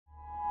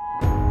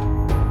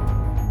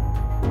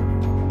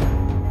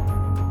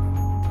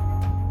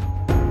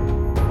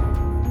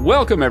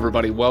Welcome,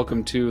 everybody.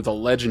 Welcome to the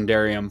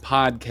Legendarium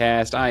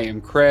podcast. I am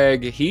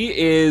Craig. He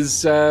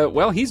is,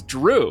 he's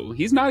Drew.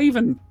 He's not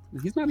even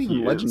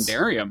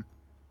Legendarium.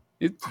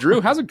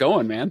 Drew, how's it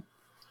going, man?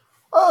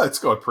 It's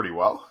going pretty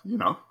well.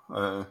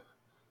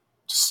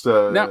 Just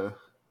Now,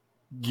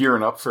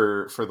 gearing up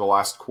for the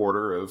last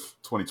quarter of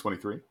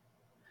 2023.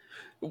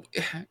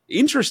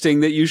 interesting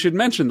that you should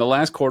mention the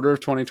last quarter of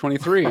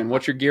 2023 and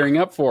what you're gearing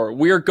up for.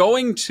 We are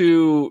going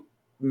to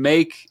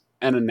make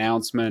an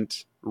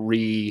announcement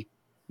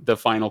the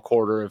final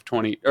quarter of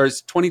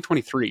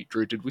 2023.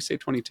 Drew, did we say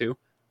 22?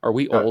 Are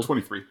we old?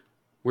 23.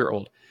 We're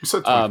old. We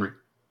said 23.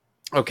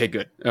 Okay,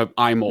 good.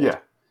 I'm old.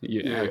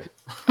 Yeah.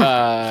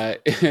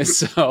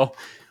 So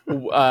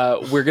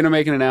we're going to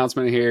make an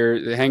announcement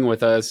here. Hang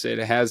with us. It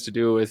has to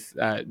do with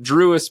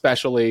Drew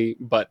especially,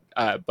 but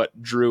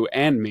Drew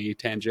and me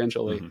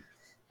tangentially.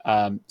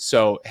 Mm-hmm.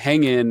 So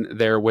hang in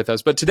there with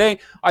us. But today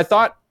I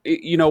thought,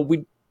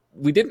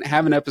 we didn't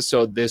have an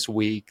episode this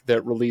week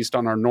that released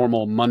on our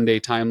normal Monday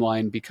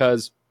timeline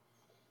because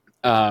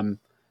I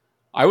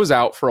was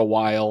out for a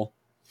while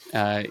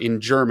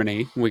in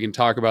Germany. We can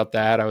talk about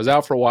that. I was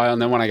out for a while,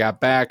 and then when I got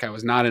back, I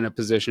was not in a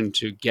position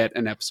to get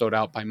an episode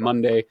out by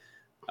Monday.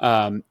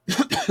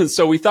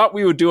 So we thought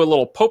we would do a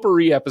little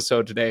potpourri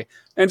episode today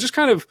and just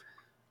kind of,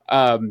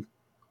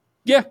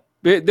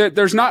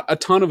 there's not a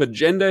ton of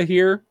agenda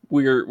here.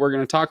 We're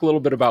going to talk a little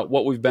bit about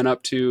what we've been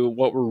up to,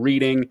 what we're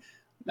reading,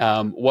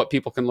 what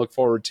people can look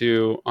forward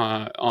to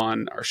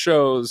on our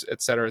shows,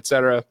 et cetera, et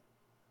cetera.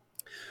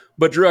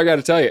 But Drew, I got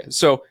to tell you,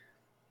 so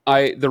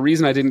the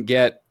reason I didn't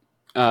get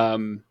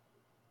an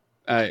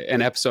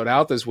episode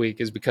out this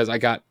week is because I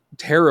got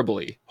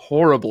terribly,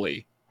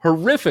 horribly,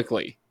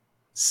 horrifically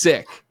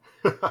sick.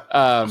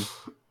 I'm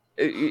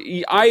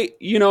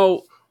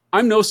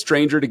no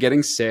stranger to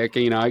getting sick.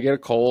 I get a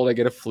cold, I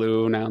get a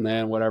flu now and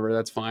then, whatever,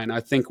 that's fine. I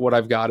think what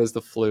I've got is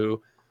the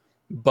flu,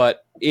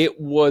 but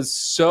it was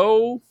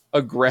so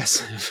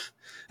aggressive.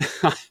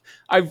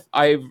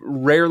 I've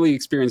rarely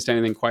experienced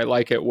anything quite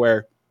like it,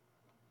 where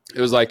it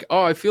was like,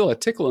 oh, I feel a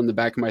tickle in the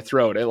back of my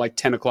throat at like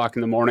 10 o'clock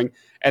in the morning.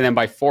 And then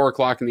by 4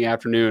 o'clock in the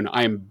afternoon,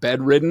 I am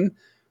bedridden.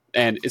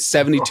 And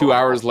 72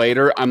 hours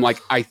later, I'm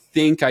like, I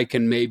think I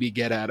can maybe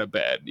get out of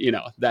bed,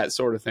 that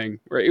sort of thing.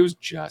 Where it was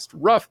just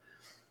rough.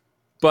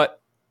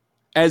 But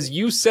as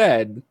you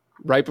said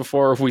right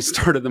before we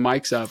started the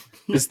mics up,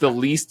 it's the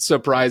least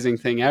surprising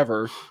thing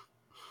ever.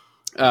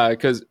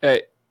 Because,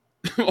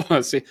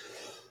 let's see,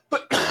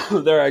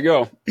 there I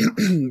go.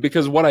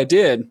 Because what I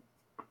did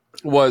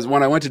was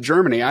when I went to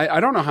Germany,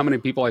 I don't know how many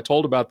people I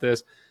told about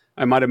this.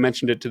 I might have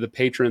mentioned it to the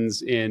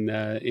patrons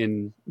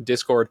in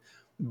Discord,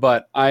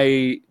 but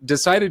I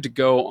decided to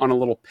go on a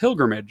little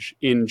pilgrimage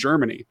in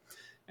Germany.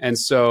 And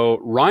so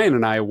Ryan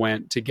and I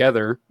went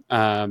together,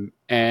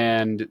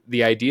 and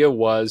the idea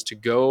was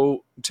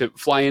to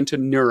fly into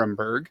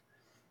Nuremberg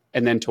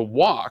and then to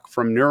walk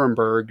from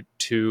Nuremberg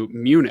to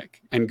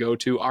Munich and go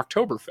to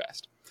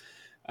Oktoberfest.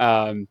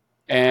 And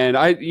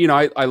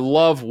I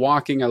love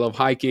walking. I love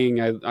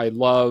hiking. I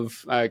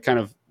love kind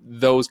of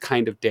those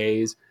kind of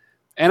days.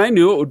 And I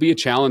knew it would be a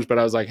challenge, but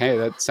I was like, hey,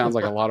 that sounds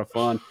like a lot of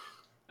fun.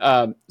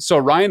 So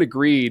Ryan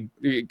agreed,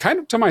 kind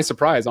of to my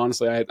surprise,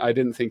 honestly. I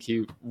didn't think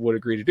he would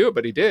agree to do it,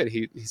 but he did.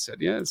 He said,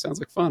 yeah, it sounds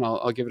like fun.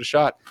 I'll give it a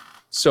shot.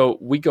 So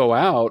we go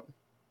out,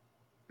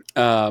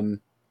 and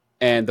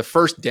the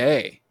first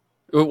day,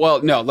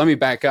 well, no, let me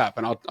back up,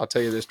 and I'll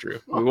tell you this, Drew.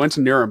 We went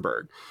to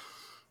Nuremberg,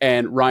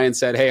 and Ryan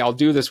said, hey, I'll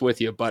do this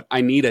with you, but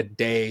I need a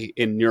day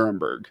in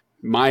Nuremberg.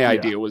 My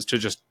idea was to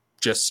just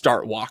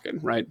start walking,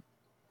 right?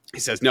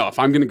 He says, no, if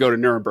I'm going to go to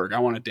Nuremberg, I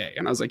want a day.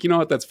 And I was like, you know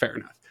what? That's fair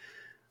enough.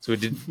 So we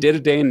did a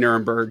day in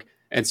Nuremberg,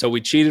 and so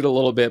we cheated a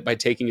little bit by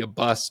taking a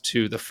bus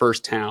to the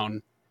first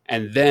town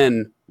and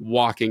then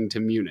walking to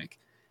Munich.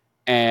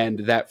 And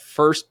that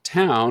first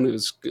town, it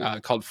was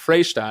called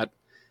Freistadt.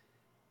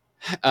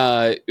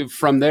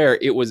 From there,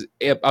 it was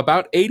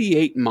about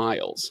 88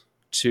 miles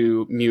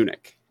to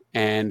Munich,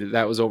 and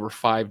that was over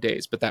 5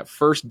 days. But that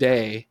first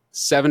day,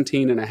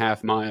 17 and a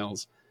half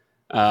miles,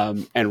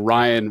 and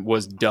Ryan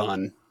was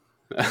done.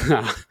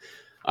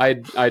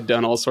 I'd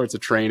done all sorts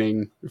of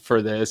training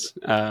for this,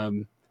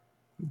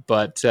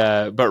 but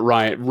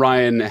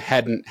Ryan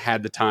hadn't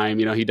had the time.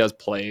 He does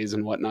plays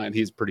and whatnot.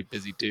 He's a pretty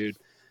busy dude,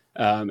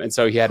 and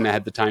so he hadn't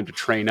had the time to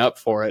train up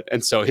for it.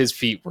 And so his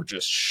feet were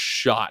just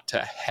shot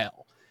to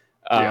hell.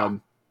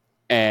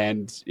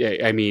 And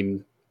I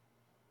mean,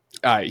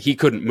 he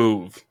couldn't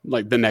move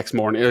like the next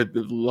morning,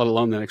 let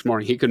alone the next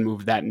morning. He couldn't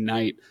move that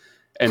night.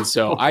 And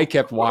so I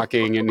kept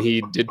walking, and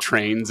he did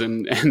trains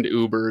and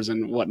Ubers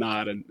and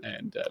whatnot,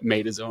 and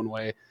made his own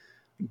way.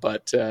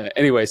 But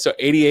anyway, so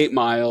 88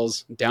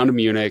 miles down to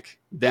Munich.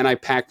 Then I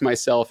packed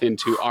myself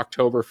into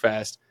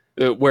Oktoberfest,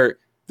 where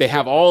they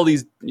have all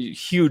these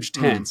huge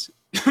tents.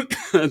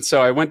 And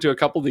so I went to a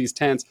couple of these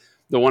tents.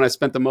 The one I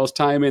spent the most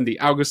time in, the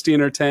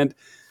Augustiner tent,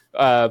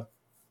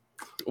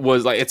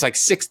 was it's like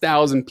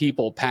 6,000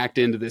 people packed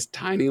into this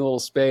tiny little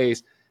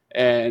space.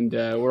 And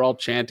we're all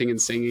chanting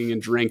and singing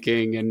and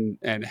drinking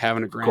and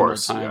having a grand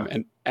old time. Yeah.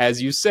 And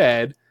as you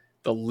said,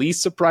 the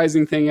least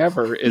surprising thing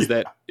ever is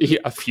that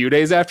a few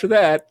days after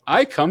that,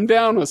 I come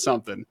down with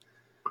something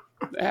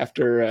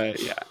after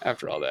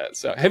all that.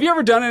 So have you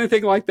ever done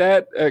anything like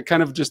that?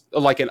 Kind of just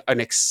like an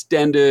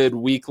extended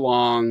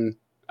week-long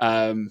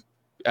uh,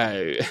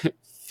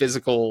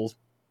 physical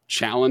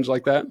challenge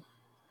like that?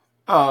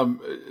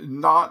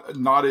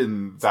 Not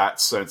in that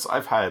sense.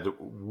 I've had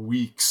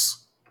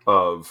weeks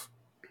of,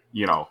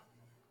 you know,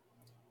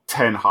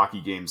 10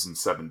 hockey games in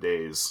 7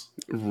 days,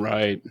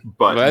 Right.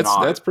 but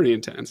Well, that's pretty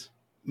intense.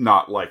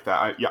 not like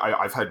that.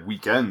 I've had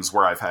weekends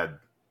where I've had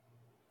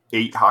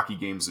 8 hockey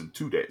games in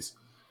 2 days.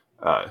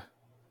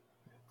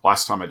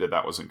 Last time I did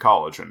that was in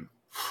college, and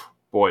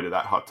boy, did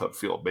that hot tub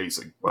feel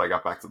amazing when I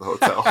got back to the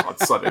hotel on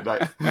Sunday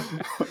night.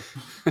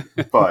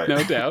 But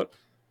No doubt.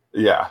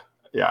 yeah,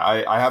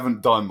 I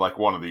haven't done like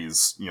one of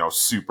these, you know,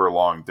 super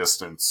long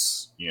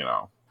distance, you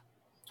know.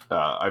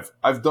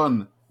 I've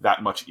done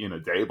that much in a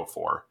day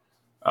before,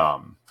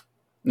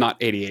 Not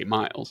 88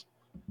 miles.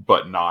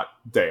 but not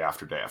day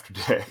after day after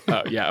day.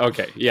 Oh, yeah.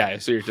 Okay. Yeah.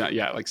 So you're not,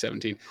 yeah, like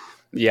 17.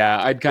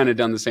 Yeah. I'd kind of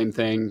done the same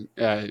thing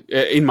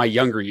in my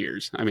younger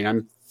years. I mean,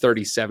 I'm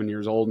 37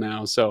 years old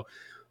now. So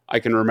I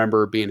can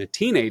remember being a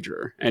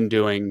teenager and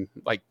doing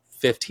like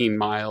 15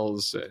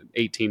 miles,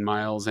 18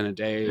 miles in a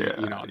day,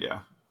 you know,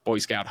 Boy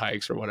Scout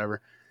hikes or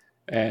whatever.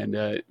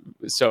 And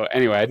so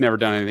anyway, I'd never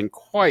done anything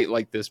quite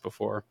like this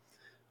before.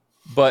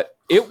 But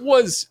it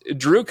was,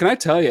 Drew, can I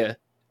tell you,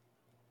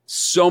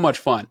 so much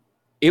fun.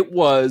 It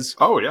was.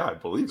 Oh, yeah, I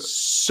believe it.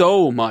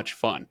 So much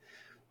fun.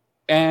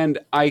 And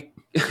I,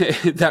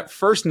 that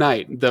first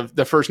night,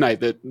 the first night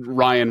that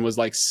Ryan was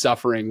like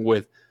suffering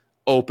with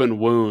open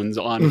wounds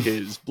on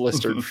his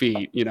blistered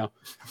feet, you know,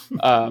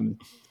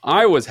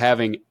 I was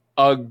having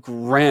a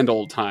grand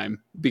old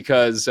time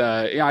because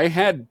I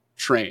had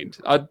trained.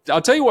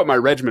 I'll tell you what my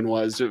regimen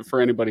was for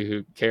anybody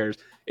who cares.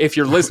 If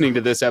you're listening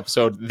to this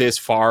episode this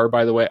far,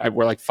 by the way,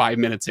 we're like 5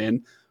 minutes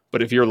in,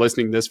 but if you're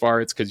listening this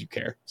far, it's because you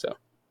care. So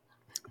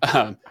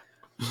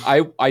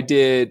I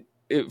did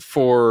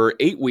for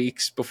 8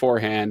 weeks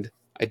beforehand.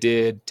 I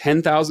did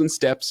 10,000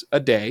 steps a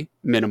day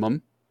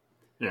minimum.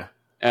 Yeah.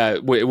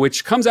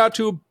 Which comes out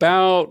to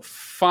about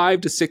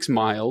 5 to 6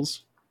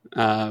 miles.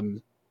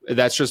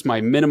 That's just my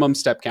minimum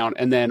step count.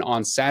 And then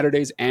on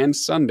Saturdays and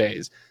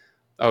Sundays,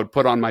 I would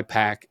put on my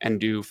pack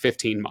and do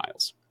 15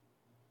 miles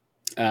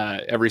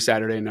every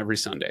Saturday and every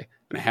Sunday.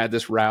 And I had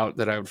this route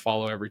that I would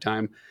follow every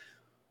time.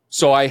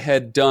 So I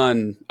had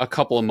done a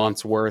couple of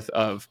months worth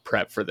of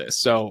prep for this.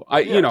 So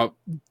you know,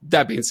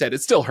 that being said,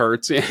 it still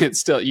hurts. It's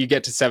still, you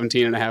get to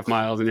 17 and a half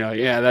miles and you're like,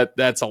 yeah,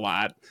 that's a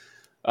lot.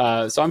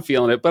 So I'm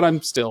feeling it, but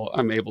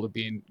I'm able to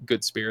be in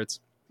good spirits.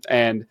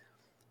 And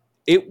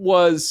it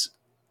was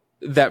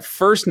that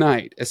first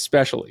night,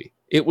 especially,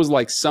 it was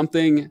like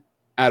something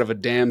out of a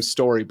damn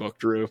storybook,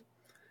 Drew.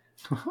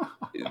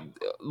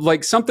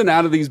 Like something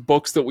out of these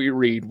books that we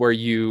read where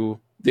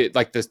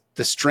the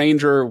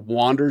stranger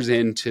wanders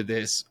into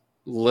this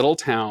little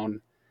town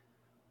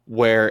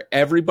where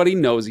everybody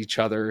knows each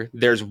other.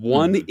 There's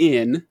one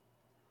inn,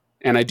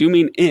 and I do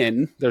mean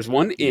inn. There's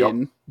one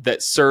inn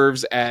that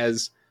serves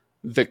as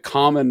the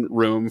common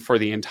room for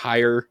the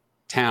entire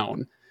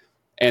town.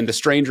 And the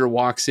stranger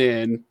walks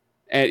in,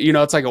 and, you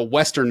know, it's like a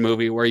Western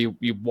movie where you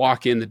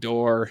walk in the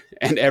door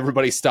and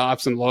everybody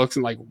stops and looks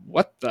and like,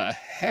 what the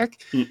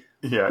heck?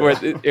 Yeah. Where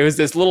it was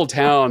this little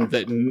town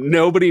that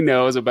nobody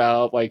knows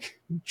about. Like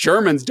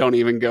Germans don't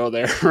even go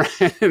there.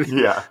 Right?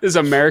 Yeah. This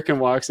American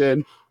walks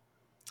in,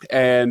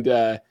 and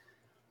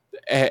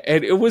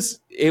it was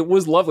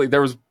lovely.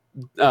 There was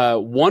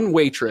one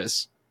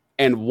waitress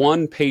and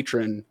one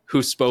patron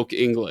who spoke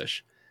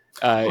English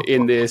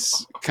in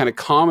this kind of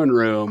common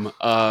room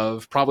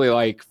of probably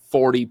like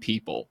 40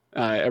 people,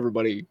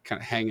 everybody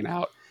kind of hanging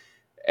out.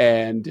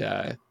 And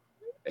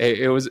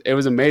it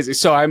was amazing.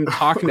 So I'm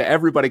talking to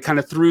everybody kind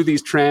of through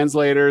these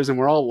translators, and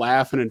we're all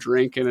laughing and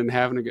drinking and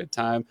having a good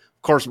time.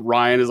 Of course,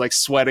 Ryan is like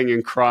sweating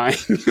and crying.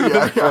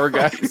 Poor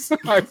guy.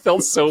 I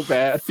felt so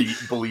bad. Feet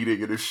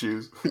bleeding in his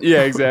shoes.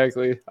 Yeah,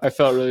 exactly. I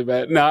felt really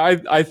bad. No,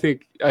 I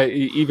think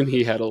even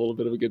he had a little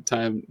bit of a good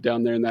time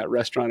down there in that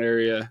restaurant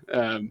area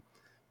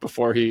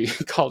before he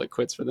called it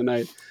quits for the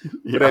night.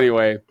 Yeah. But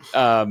anyway,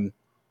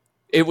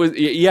 it was,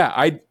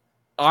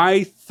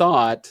 I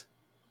thought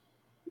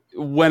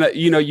when,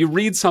 you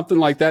read something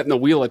like that in the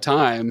Wheel of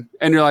Time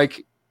and you're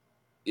like,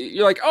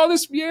 oh,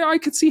 I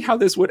could see how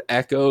this would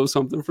echo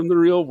something from the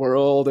real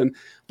world.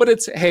 But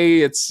it's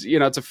it's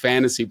a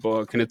fantasy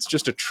book and it's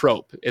just a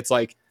trope. It's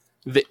like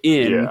the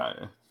inn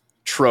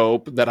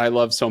trope that I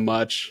love so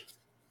much.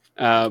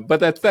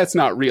 But that's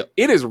not real.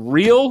 It is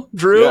real,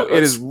 Drew. Yeah,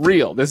 it is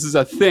real. This is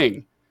a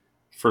thing.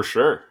 For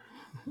sure.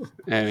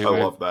 Anyway.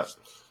 I love that.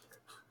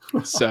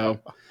 So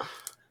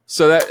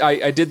that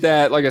I did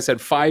that, like I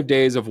said, 5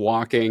 days of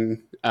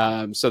walking.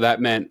 So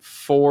that meant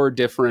 4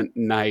 different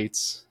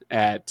nights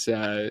in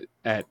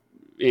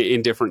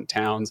different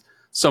towns.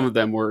 Some of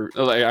them were,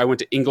 I went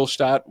to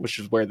Ingolstadt, which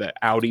is where the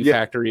Audi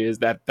factory is.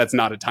 That's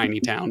not a tiny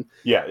town.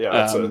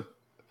 Yeah.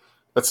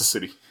 That's a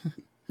city.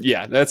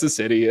 Yeah, that's a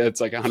city. It's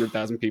like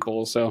 100,000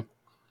 people. So,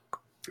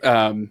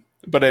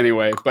 But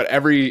anyway, but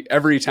every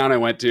town I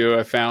went to,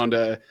 I found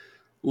a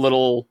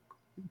little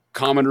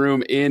common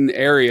room in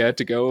area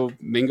to go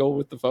mingle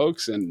with the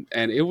folks, and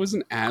it was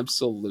an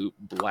absolute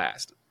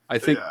blast. I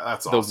think Yeah,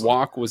 that's the awesome.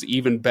 walk was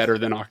even better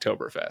than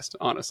Oktoberfest,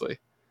 honestly.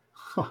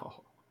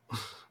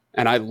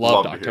 And I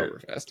loved Love to hear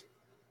it. Oktoberfest.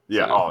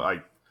 Yeah. So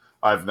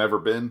I've never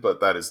been, but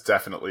that is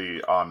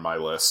definitely on my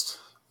list.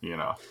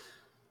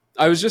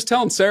 I was just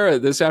telling Sarah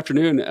this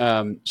afternoon.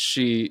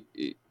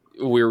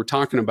 We were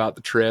talking about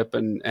the trip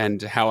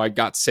and how I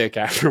got sick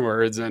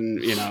afterwards,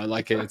 and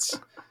like I've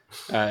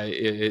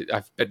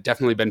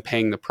definitely been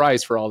paying the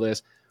price for all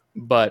this.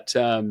 But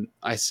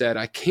I said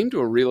I came to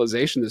a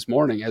realization this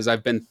morning as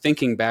I've been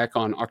thinking back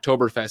on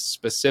Oktoberfest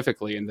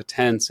specifically, and the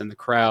tents and the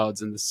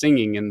crowds and the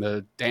singing and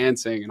the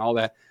dancing and all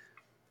that.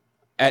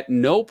 At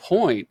no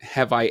point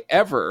have I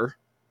ever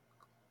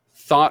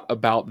thought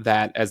about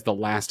that as the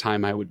last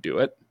time I would do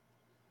it.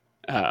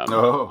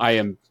 Oh, I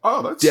am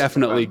that's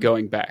definitely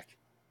going back.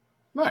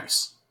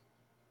 nice.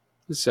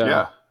 So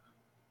Yeah.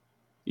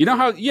 you know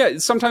how, yeah,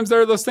 sometimes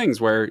there are those things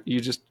where you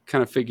just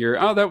kind of figure,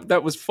 oh,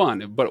 that was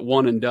fun, but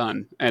one and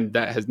done, and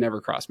that has never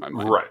crossed my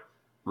mind. Right.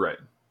 Right.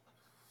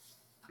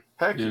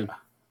 Heck Yeah. yeah.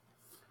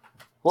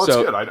 Well, it's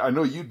So good. I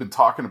know you've been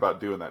talking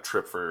about doing that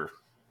trip for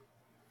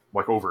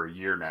like over a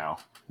year now,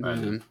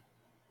 and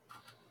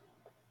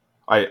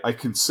I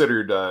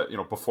considered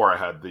before I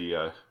had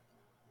the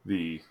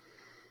the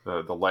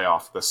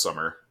layoff this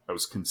summer, I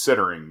was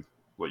considering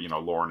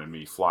Lauren and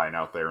me flying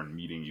out there and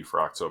meeting you for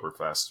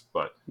Oktoberfest,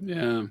 but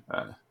yeah,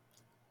 uh,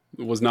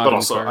 it was not but in the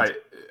also cards.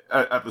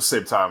 at the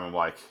same time I'm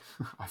like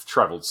I've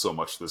traveled so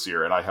much this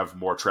year and I have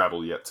more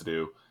travel yet to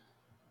do,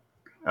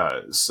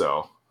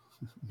 so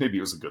maybe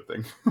it was a good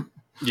thing.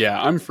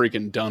 Yeah, I'm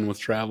freaking done with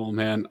travel,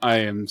 man. I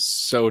am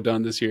so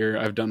done this year.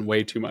 I've done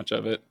way too much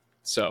of it.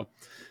 So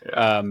Yeah,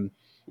 um,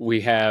 we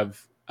have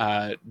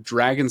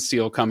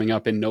Dragonsteel coming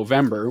up in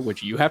November,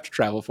 which you have to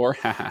travel for.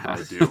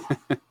 I do.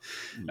 Yep.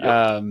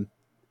 um,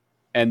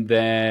 and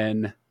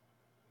then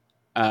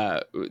uh,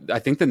 I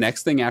think the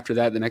next thing after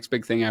that, the next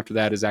big thing after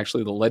that is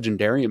actually the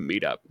Legendarium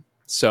meetup.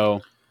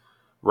 So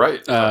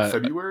Right. uh,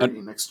 February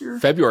next year.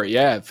 February,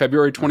 yeah,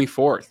 February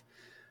 24th.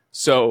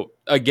 So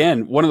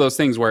again, one of those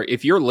things where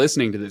if you're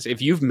listening to this,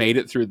 if you've made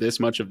it through this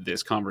much of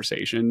this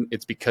conversation,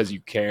 it's because you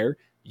care.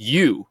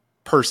 You,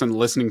 person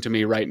listening to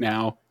me right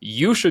now,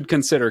 you should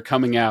consider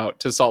coming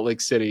out to Salt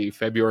Lake City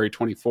February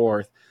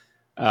 24th,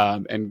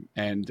 and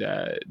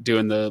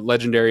doing the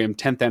Legendarium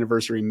 10th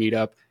anniversary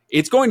meetup.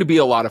 It's going to be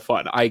a lot of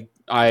fun. Yeah.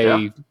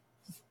 I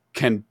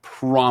can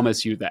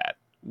promise you that.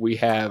 We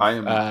have I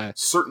am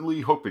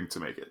certainly hoping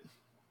to make it.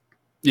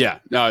 yeah,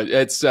 no,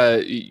 it's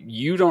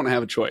you don't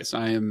have a choice.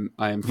 I am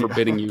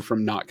forbidding you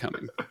from not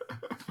coming.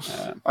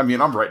 I mean,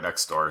 I'm right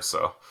next door,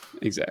 so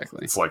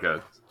Exactly. it's like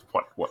a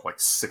like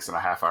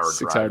 6.5 hour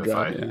 6 hour drive if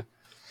drive. I. Yeah.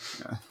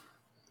 Yeah.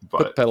 Put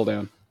the But pedal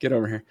down. Get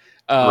over here.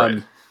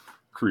 right,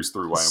 cruise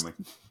through Wyoming.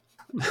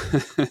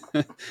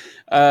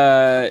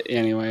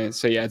 Anyway,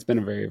 so yeah, it's been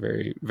a very,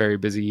 very, very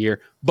busy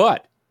year.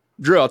 But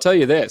Drew, I'll tell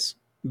you this: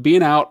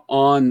 being out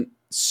on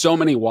so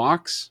many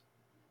walks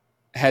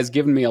has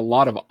given me a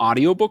lot of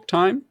audiobook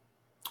time.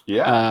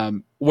 Yeah.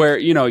 Where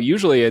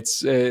usually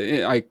it's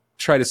I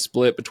try to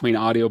split between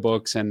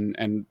audiobooks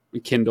and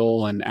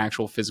Kindle and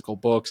actual physical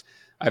books.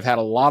 I've had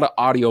a lot of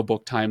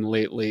audiobook time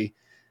lately,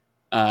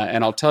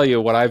 and I'll tell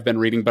you what I've been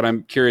reading. But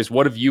I'm curious,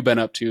 what have you been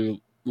up to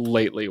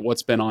lately?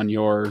 What's been on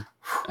your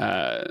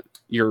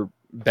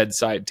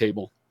bedside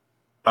table?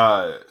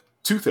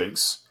 Two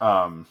things.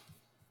 Probably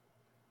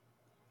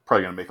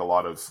going to make a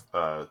lot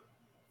of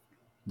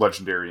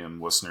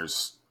Legendarium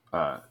listeners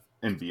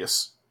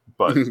envious,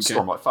 but Okay.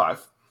 Stormlight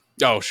 5.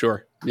 Oh,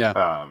 sure.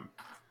 Yeah.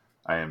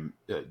 I am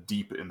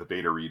deep in the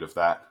beta read of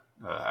that.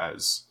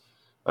 As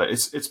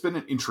it's been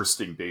an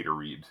interesting beta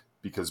read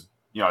because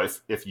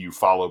if you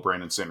follow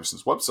Brandon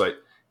Sanderson's website,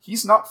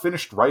 he's not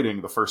finished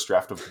writing the first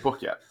draft of the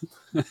book yet.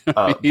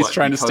 He's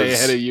trying to stay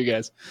ahead of you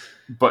guys.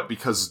 But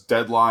because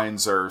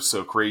deadlines are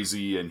so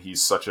crazy and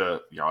he's such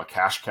a a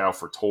cash cow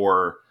for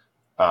Tor,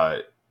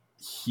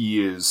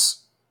 he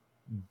is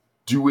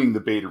doing the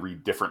beta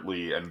read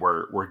differently, and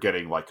we're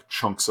getting like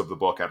chunks of the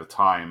book at a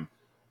time.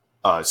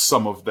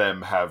 Some of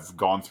them have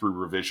gone through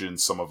revision,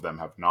 some of them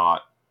have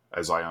not,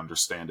 as I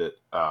understand it.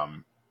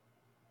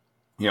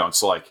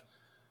 It's like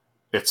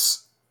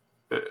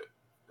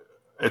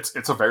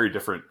it's a very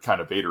different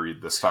kind of beta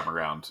read this time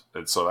around,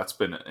 and so that's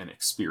been an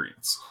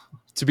experience.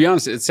 To be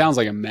honest, it sounds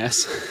like a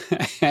mess,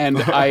 and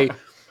I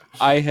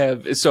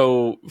have.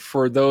 So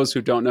for those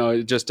who don't know,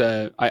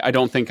 I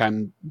don't think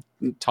I'm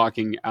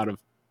talking out of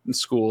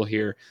school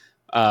here.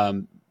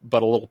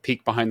 But a little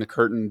peek behind the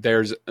curtain,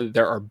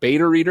 there are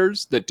beta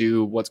readers that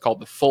do what's called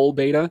the full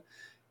beta,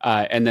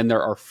 and then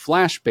there are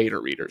flash beta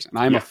readers, and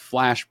I'm a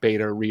flash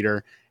beta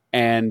reader,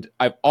 and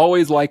I've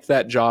always liked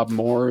that job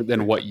more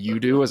than what you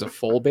do as a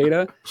full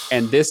beta.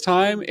 And this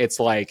time, it's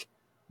like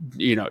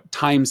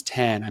times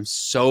 10. I'm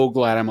so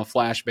glad I'm a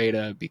flash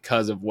beta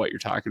because of what you're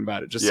talking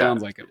about. It just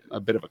sounds like a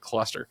bit of a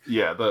cluster.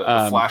 Yeah, the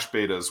flash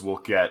betas will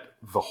get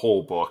the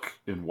whole book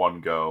in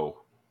one go.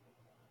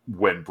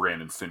 when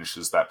Brandon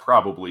finishes that,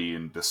 probably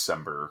in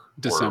December,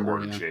 December,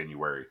 or yeah.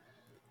 January.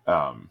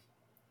 And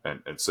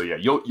so yeah,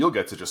 you'll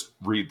get to just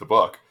read the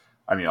book.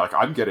 I mean, like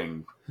I'm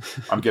getting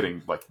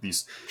like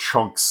these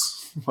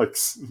chunks. Like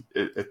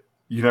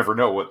you never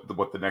know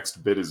what the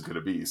next bit is going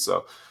to be.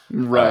 So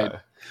Right.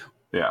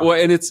 yeah. Well,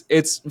 and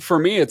it's for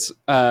me,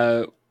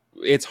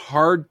 it's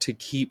hard to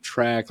keep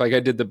track. Like I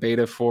did the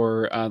beta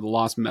for the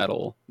Lost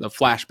Metal, the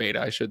Flash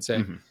beta, I should say,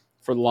 Mm-hmm.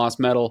 for the Lost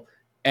Metal,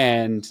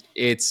 and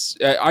it's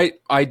I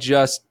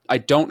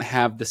don't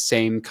have the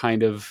same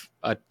kind of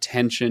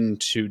attention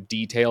to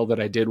detail that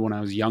I did when I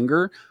was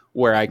younger,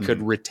 where I could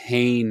Mm-hmm.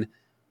 retain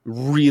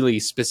really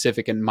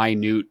specific and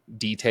minute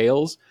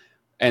details.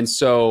 And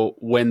so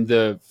when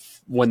the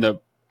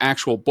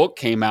actual book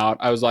came out,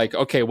 I was like,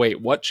 okay, wait,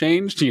 what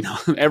changed? You know,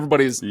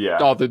 Yeah.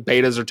 all the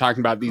betas are talking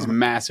about these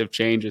massive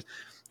changes.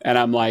 And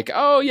I'm like,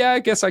 oh yeah, I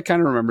guess I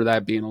kind of remember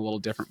that being a little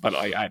different, but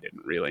I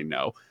didn't really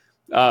know.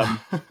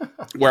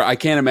 Where I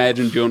can't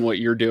imagine doing what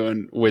you're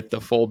doing with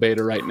the full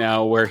beta right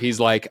now, where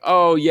he's like,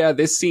 oh yeah,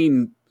 this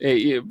scene,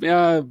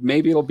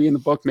 maybe it'll be in the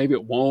book, maybe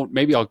it won't,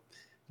 maybe I'll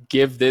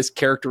give this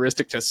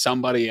characteristic to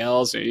somebody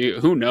else.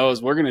 Who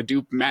knows? We're gonna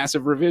do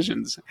massive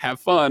revisions. Have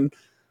fun.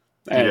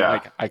 And Yeah.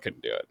 I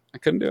couldn't do it. I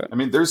couldn't do it. I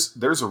mean,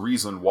 there's a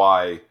reason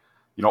why,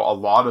 a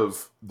lot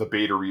of the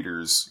beta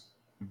readers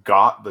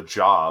got the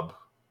job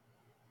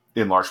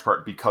in large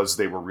part because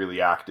they were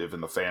really active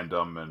in the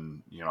fandom,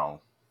 and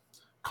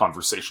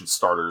conversation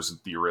starters and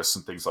theorists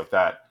and things like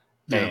that.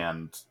 Yeah.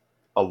 And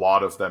a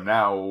lot of them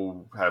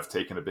now have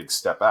taken a big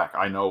step back.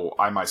 I know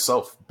I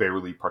myself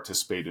barely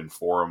participate in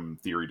forum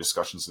theory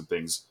discussions and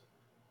things,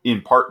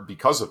 in part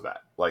because of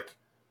that. Like,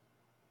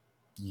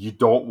 you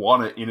don't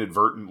want to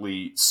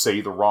inadvertently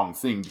say the wrong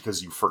thing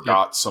because you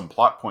forgot some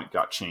plot point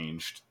got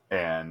changed,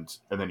 and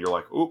then you're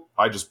like, "Oh,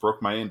 I just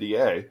broke my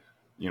NDA."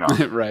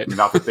 Right.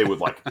 Not that they would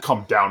like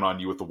come down on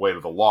you with the weight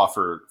of the law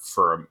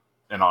for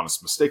an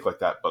honest mistake like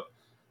that, but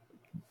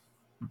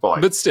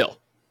like, But still,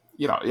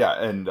 yeah,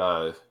 and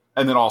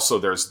then also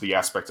there's the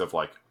aspect of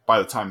like, by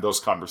the time those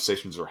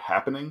conversations are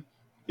happening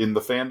in the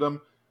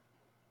fandom,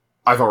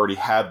 I've already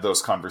had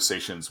those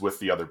conversations with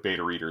the other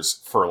beta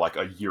readers for like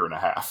a year and a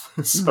half.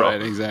 So right,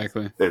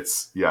 exactly.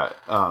 it's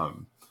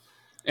And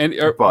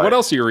but what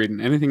else are you reading?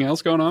 Anything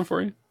else going on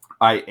for you?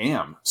 I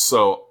am.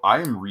 So I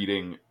am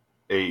reading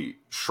a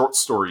short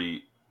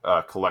story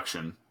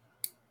collection,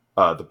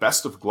 The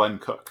Best of Glenn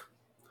Cook.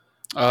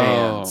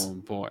 Oh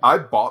And boy. I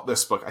bought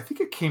this book. I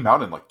think it came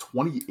out in like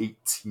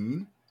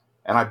 2018,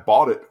 and I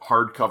bought it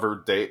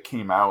hardcover day it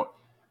came out,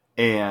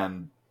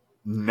 and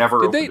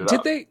never opened it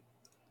up.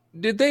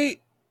 Did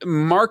they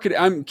market?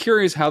 I'm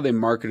curious how they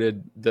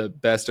marketed the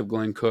Best of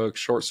Glenn Cook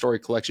short story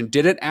collection.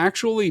 Did it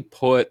actually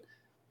put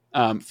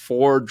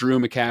for Drew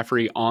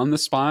McCaffrey on the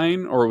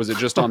spine, or was it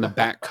just on the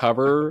back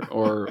cover,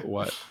 or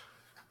what?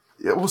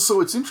 Yeah, well, so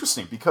it's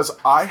interesting because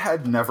I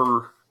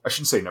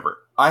shouldn't say never,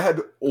 I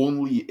had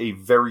only a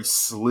very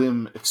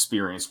slim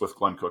experience with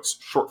Glenn Cook's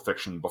short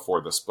fiction before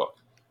this book.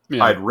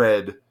 Yeah. I'd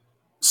read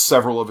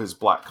several of his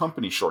Black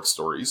Company short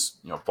stories,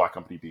 Black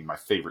Company being my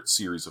favorite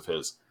series of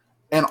his.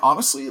 And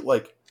honestly,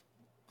 like,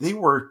 they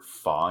were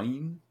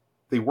fine.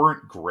 They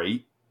weren't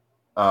great.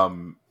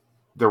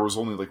 There was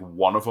only like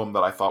one of them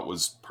that I thought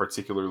was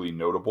particularly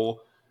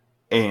notable.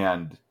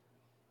 And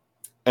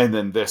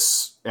then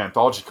this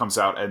anthology comes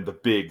out, and the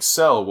big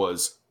sell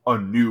was a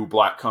new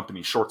Black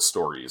Company short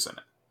stories in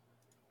it.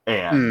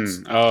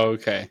 And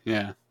okay,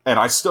 yeah. And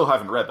I still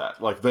haven't read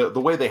that. Like, the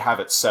way they have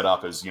it set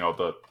up is,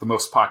 the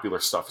most popular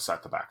stuff is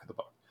at the back of the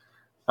book.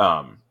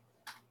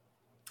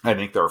 I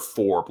think there are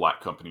 4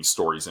 Black Company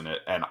stories in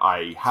it, and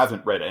I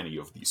haven't read any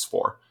of these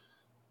 4.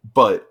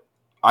 But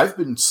I've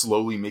been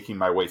slowly making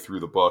my way through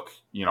the book,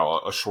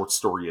 a short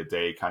story a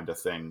day kind of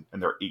thing,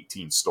 and there are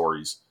 18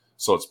 stories,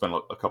 so it's been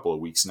a couple of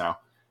weeks now.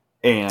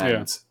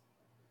 And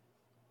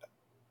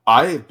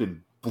I have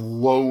been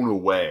blown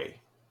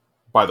away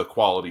by the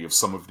quality of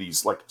some of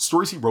these, like,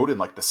 stories he wrote in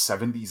like the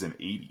 70s and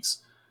 80s.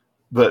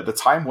 The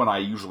time when I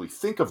usually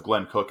think of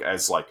Glenn Cook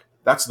as like,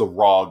 that's the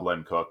raw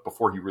Glenn Cook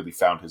before he really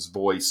found his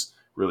voice,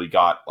 really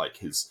got like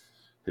his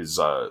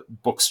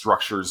book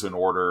structures in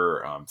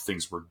order.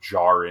 Things were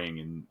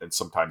jarring and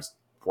sometimes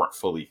weren't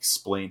fully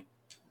explained.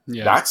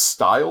 Yeah. That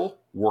style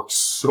works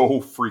so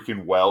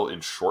freaking well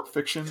in short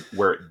fiction,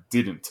 where it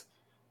didn't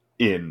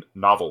in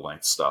novel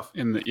length stuff.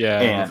 And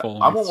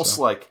I'm almost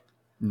like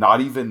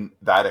not even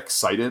that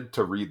excited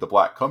to read the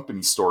Black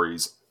Company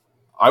stories.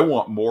 I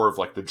want more of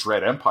like the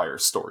Dread Empire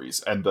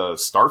stories and the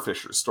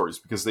Starfisher stories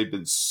because they've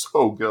been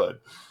so good.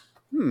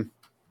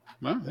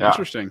 Well,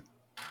 interesting.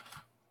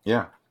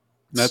 Yeah.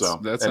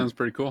 That sounds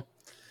pretty cool.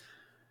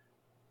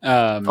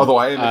 Although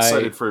I am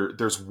excited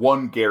there's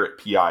one Garrett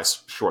P.I.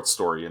 short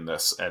story in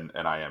this, and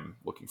I am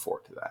looking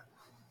forward to that.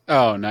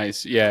 Oh,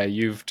 nice. Yeah,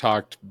 you've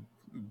talked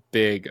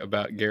big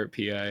about Garrett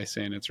P.I.,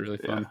 saying it's really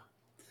fun.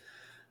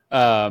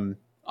 Yeah.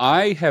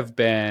 I have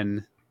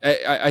been,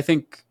 I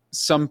think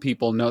some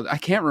people know, I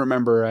can't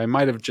remember, I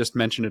might have just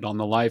mentioned it on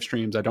the live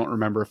streams. I don't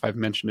remember if I've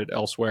mentioned it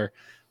elsewhere.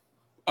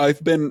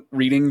 I've been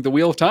reading The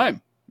Wheel of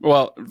Time.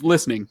 well,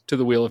 listening to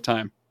the Wheel of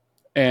Time.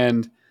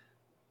 And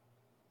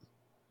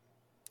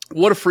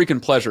what a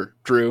freaking pleasure,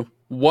 Drew.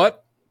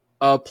 What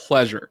a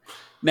pleasure.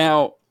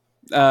 Now,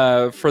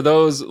 for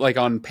those like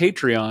on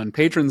Patreon,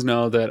 patrons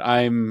know that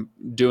I'm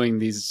doing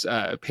these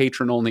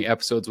patron-only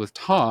episodes with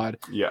Todd.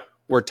 Yeah.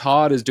 Where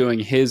Todd is doing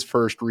his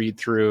first read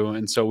through.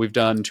 And so we've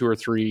done 2 or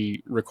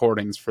 3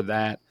 recordings for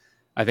that.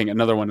 I think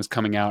another one is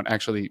coming out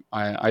actually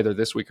either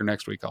this week or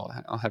next week.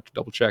 I'll have to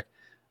double check.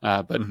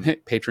 But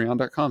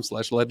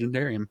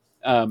patreon.com/legendarium.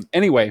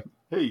 Anyway.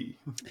 Hey.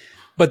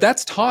 But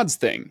that's Todd's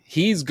thing.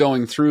 He's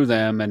going through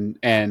them,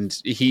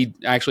 and he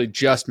actually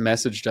just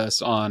messaged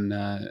us on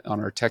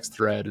our text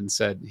thread and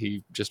said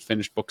he just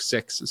finished book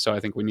 6. So I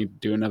think we need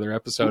to do another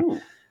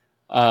episode.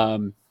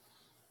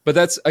 But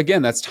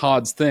that's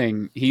Todd's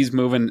thing. He's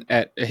moving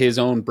at his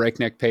own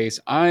breakneck pace.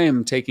 I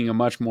am taking a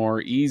much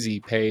more easy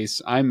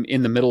pace. I'm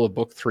in the middle of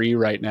book 3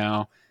 right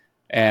now,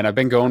 and I've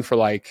been going for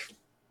like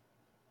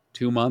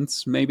 2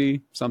 months,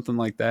 maybe something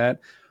like that,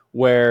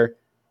 where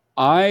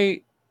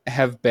I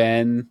have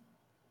been,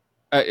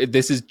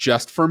 this is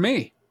just for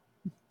me.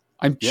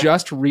 I'm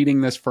just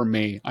reading this for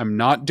me. I'm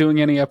not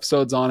doing any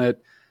episodes on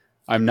it.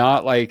 I'm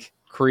not like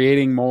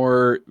creating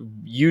more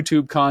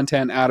YouTube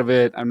content out of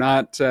it. I'm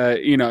not,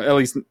 at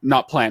least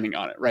not planning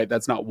on it, right?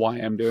 That's not why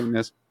I'm doing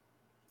this.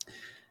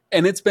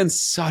 And it's been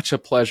such a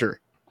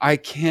pleasure. I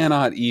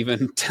cannot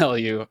even tell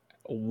you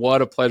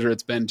what a pleasure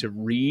it's been to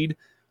read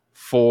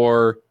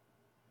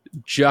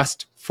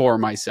just for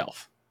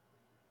myself.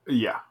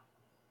 Yeah.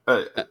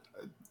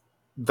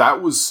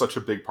 That was such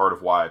a big part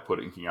of why I put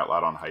Inking Out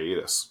Loud on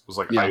hiatus. It was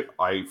like,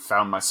 I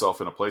found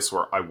myself in a place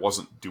where I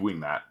wasn't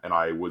doing that, and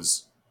I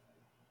was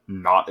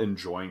not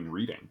enjoying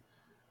reading.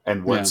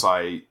 And once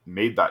I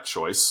made that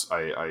choice,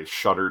 I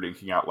shuttered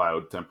Inking Out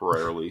Loud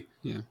temporarily,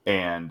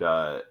 and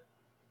I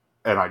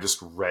just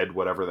read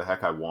whatever the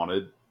heck I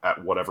wanted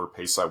at whatever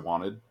pace I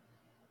wanted.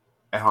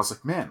 And I was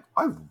like, man,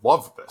 I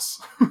love this.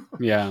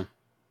 Yeah.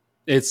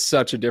 It's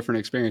such a different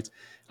experience.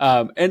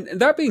 And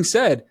that being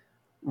said,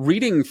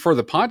 reading for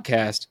the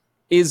podcast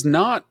is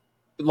not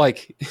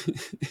like,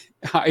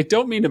 I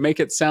don't mean to make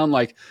it sound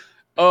like,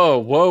 oh,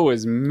 woe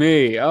is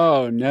me.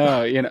 Oh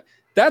no.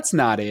 That's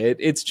not it.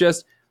 It's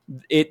just,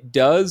 it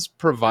does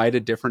provide a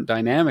different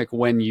dynamic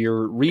when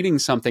you're reading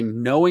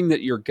something, knowing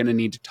that you're going to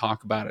need to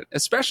talk about it,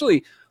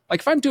 especially like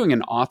if I'm doing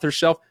an author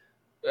shelf.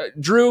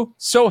 Drew,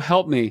 so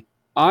help me.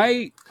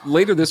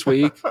 Later this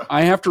week,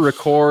 I have to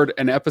record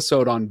an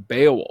episode on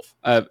Beowulf,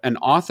 an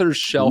author's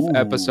shelf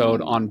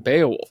episode on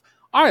Beowulf.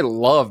 I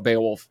love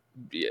Beowulf.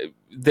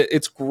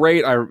 It's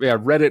great. I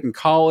read it in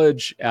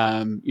college.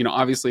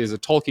 Obviously as a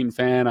Tolkien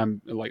fan,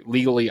 I'm like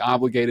legally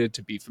obligated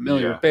to be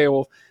familiar with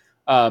Beowulf.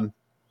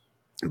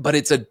 But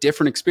it's a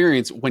different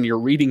experience when you're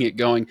reading it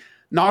going,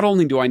 not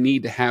only do I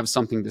need to have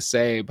something to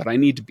say, but I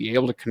need to be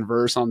able to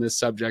converse on this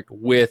subject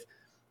with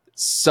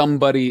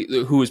somebody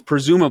who is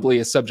presumably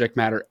a subject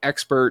matter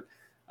expert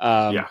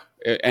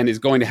and is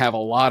going to have a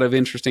lot of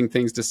interesting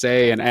things to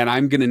say. And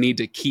I'm going to need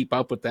to keep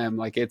up with them.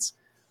 Like it's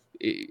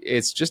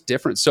just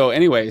different. So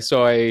anyway,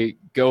 I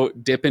go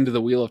dip into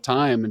the Wheel of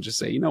Time and just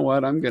say, you know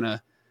what, I'm going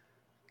to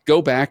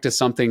go back to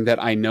something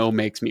that I know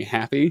makes me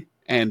happy.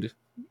 And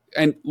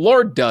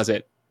Lord does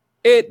it.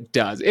 It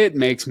does. It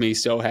makes me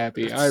so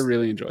happy. I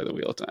really enjoy the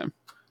Wheel of Time.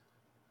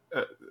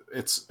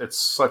 It's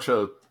such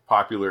a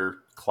popular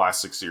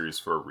classic series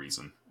for a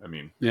reason. I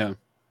mean, at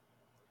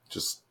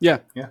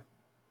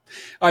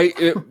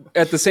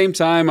the same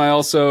time, I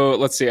also,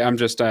 let's see, I'm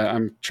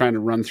trying to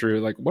run through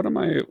like, what am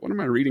I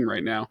reading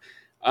right now?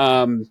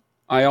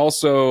 I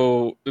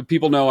also,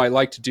 people know I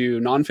like to do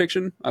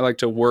nonfiction. I like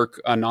to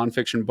work a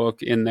nonfiction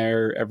book in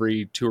there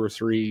every 2 or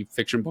 3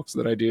 fiction books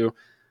that I do,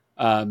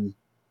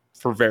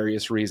 for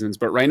various reasons.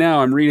 But right now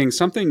I'm reading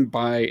something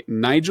by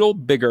Nigel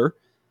Bigger,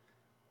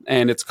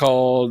 and it's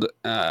called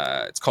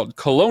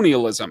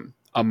Colonialism,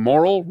 A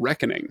Moral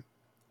Reckoning.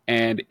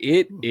 And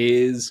it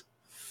is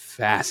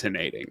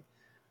fascinating.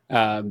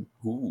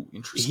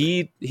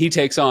 Interesting. He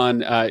takes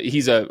on,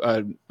 he's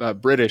a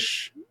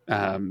British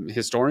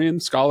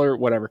historian, scholar,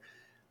 whatever.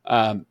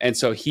 And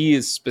so he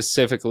is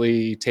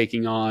specifically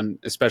taking on,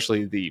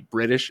 especially the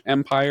British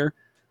Empire.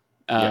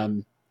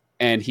 And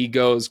he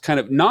goes kind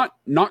of not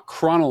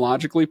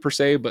chronologically per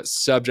se, but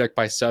subject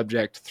by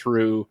subject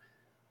through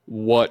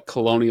what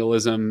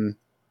colonialism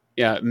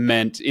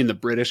meant in the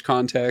British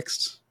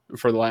context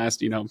for the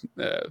last,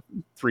 300,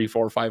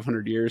 400,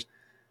 500 years.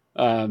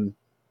 So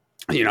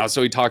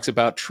he talks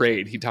about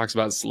trade, he talks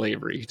about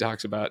slavery, he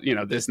talks about,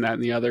 this and that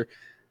and the other.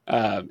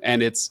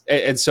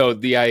 And so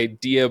the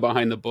idea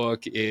behind the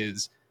book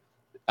is,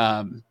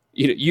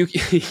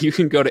 you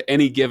can go to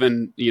any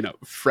given,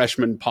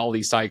 freshman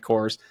poli-sci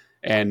course,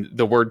 and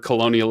the word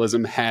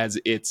colonialism has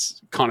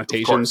its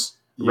connotations,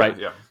 right?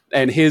 Yeah.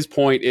 And his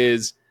point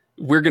is,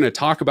 we're going to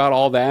talk about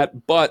all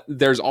that, but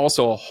there's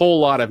also a whole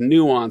lot of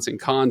nuance and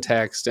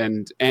context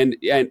and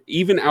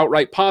even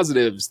outright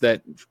positives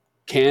that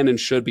can and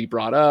should be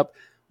brought up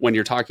when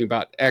you're talking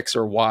about X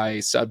or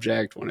Y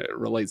subject when it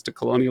relates to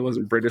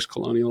colonialism, British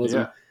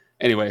colonialism.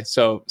 anyway,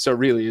 so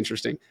really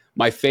interesting.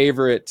 My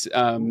favorite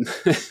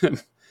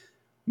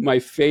my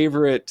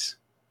favorite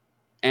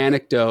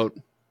anecdote,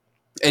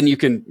 and you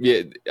can,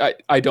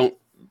 I don't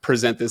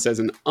present this as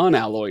an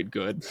unalloyed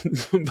good,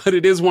 but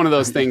it is one of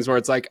those things where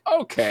it's like,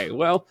 okay,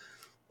 well,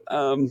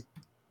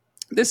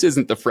 this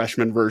isn't the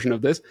freshman version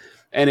of this.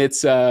 And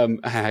it's,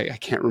 I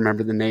can't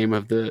remember the name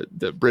of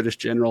the British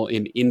general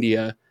in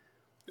India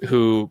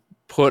who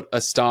put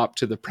a stop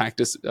to the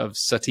practice of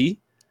sati.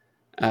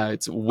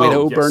 It's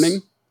widow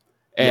burning.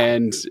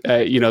 And,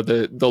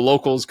 the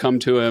locals come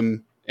to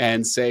him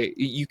and say,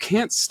 you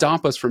can't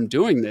stop us from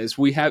doing this.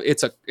 We have,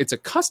 it's a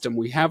custom.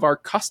 We have our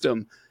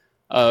custom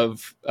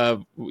of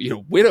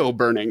widow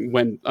burning.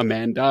 When a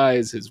man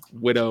dies, his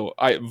widow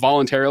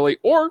voluntarily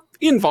or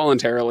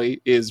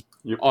involuntarily is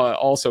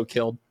also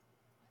killed.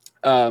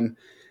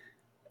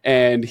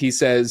 And he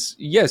says,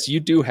 yes, you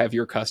do have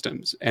your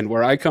customs. And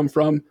where I come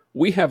from,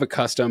 we have a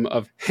custom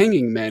of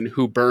hanging men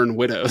who burn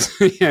widows.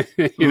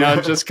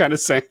 Just kind of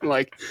saying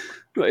like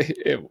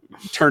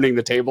turning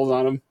the tables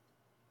on them.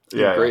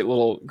 Great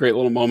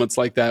little moments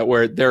like that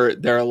where there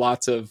are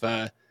lots of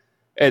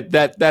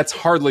that's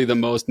hardly the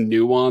most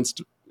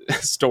nuanced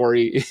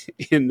story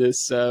in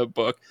this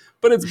book,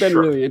 but it's been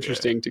really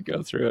interesting to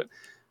go through it.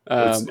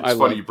 It's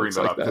funny you bring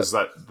that up because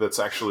that's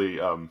actually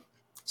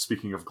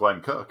speaking of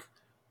Glenn Cook.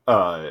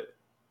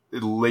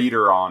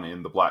 Later on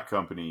in the Black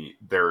Company,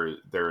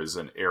 there is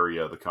an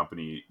area the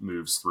company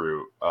moves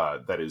through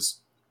that is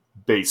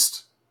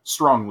based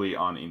strongly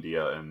on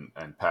India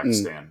and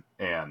Pakistan,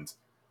 and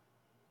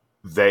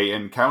they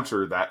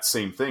encounter that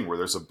same thing where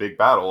there's a big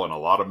battle and a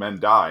lot of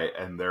men die,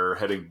 and they're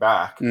heading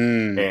back,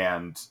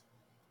 and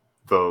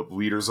the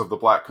leaders of the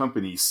Black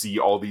Company see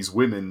all these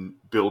women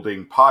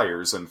building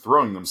pyres and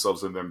throwing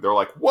themselves in them. They're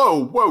like,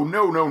 whoa,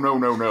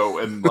 no.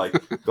 And like,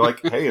 they're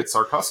like, hey, it's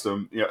our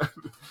custom.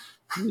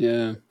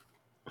 Yeah.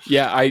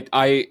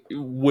 I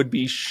would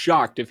be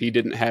shocked if he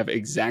didn't have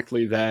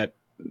exactly that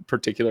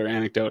particular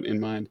anecdote in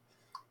mind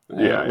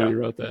when he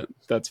wrote that.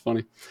 That's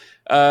funny.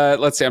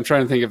 Let's see. I'm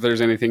trying to think if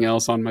there's anything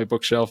else on my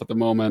bookshelf at the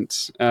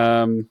moment.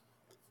 I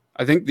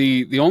think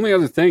the only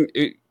other thing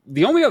is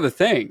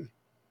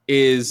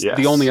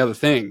the only other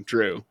thing,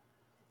 Drew.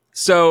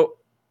 So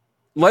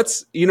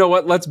let's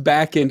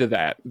back into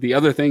that. The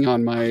other thing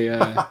on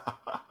my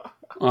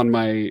on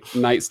my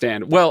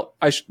nightstand. Well,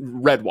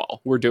 Redwall.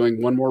 We're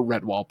doing one more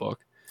Redwall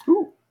book.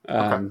 Ooh,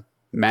 okay.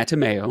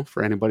 Matameo,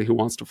 for anybody who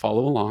wants to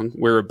follow along.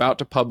 We're about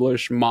to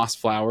publish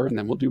Mossflower, and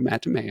then we'll do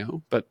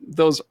Matameo, but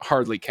those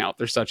hardly count.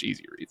 They're such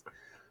easy reads.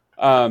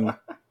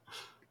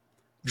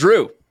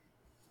 Drew.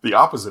 The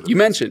opposite of you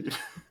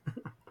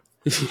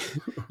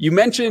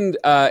mentioned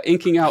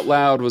Inking Out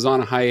Loud was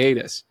on a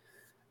hiatus.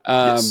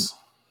 Yes.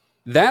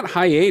 That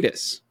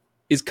hiatus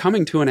is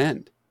coming to an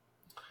end.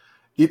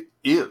 It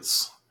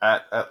is.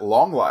 At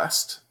long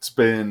last. It's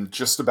been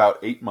just about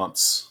 8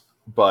 months,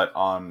 but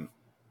on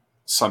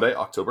Sunday,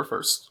 October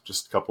 1st,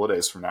 just a couple of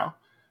days from now,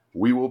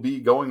 we will be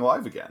going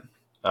live again.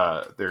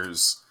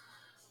 There's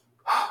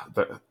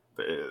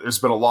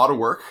been a lot of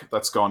work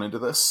that's gone into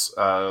this.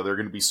 There are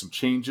going to be some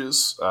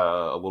changes,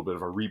 a little bit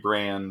of a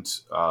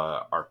rebrand.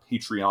 Our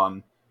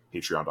Patreon,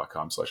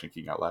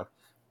 patreon.com/inkingoutloud.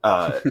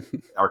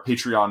 Our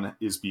Patreon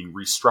is being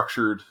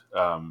restructured.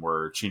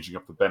 We're changing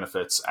up the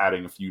benefits,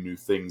 adding a few new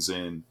things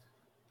in.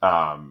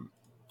 I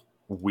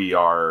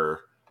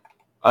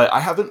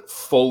haven't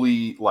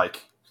fully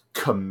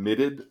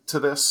committed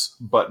to this,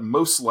 but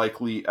most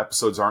likely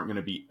episodes aren't going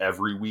to be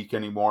every week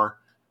anymore.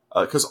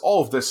 Because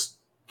all of this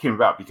came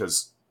about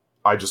because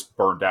I just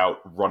burned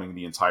out running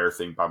the entire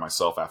thing by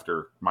myself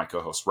after my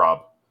co-host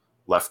Rob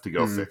left to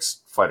go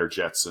fix fighter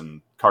jets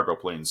and cargo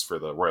planes for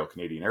the Royal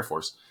Canadian Air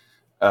Force.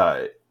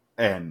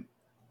 And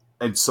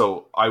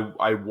so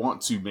I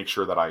want to make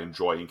sure that I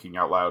enjoy Inking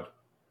Out Loud,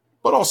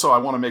 but also I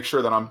want to make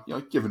sure that I'm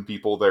giving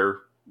people their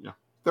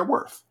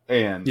worth.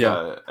 And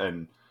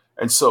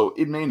so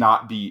it may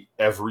not be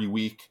every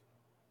week,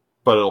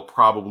 but it'll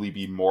probably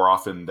be more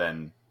often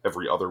than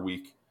every other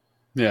week.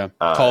 Yeah.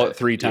 Call it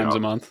 3 times a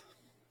month.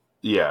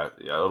 Yeah.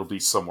 It'll be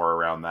somewhere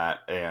around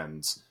that.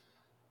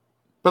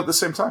 But at the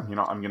same time,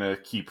 I'm going to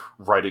keep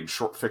writing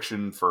short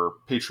fiction for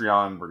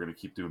Patreon. We're going to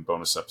keep doing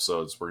bonus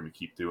episodes. We're going to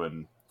keep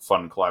doing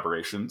fun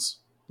collaborations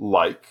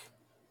for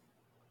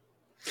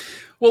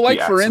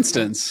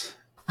instance,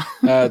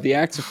 the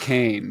Acts of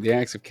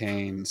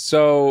Cain.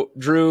 So,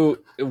 Drew,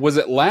 was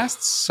it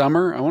last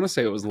summer? I want to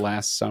say it was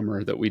last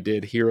summer that we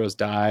did Heroes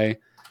Die.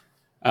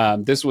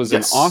 This was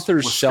an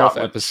author's shelf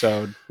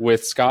episode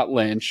with Scott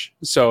Lynch.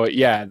 So,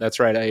 yeah, that's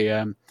right.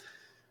 I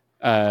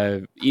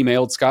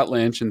emailed Scott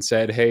Lynch and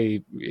said,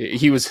 hey,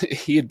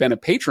 he had been a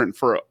patron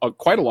for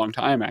quite a long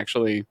time,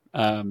 actually.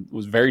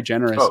 Was very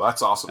generous. Oh,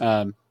 that's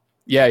awesome.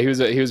 Yeah, he was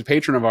a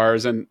patron of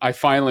ours, and I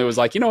finally was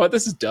like, you know what,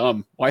 this is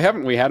dumb. Why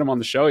haven't we had him on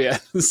the show yet?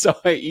 So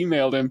I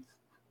emailed him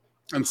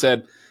and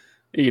said,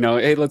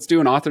 hey, let's do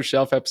an author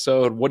shelf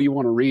episode. What do you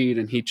want to read?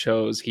 And he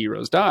chose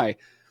Heroes Die.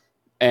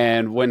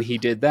 And when he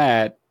did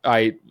that,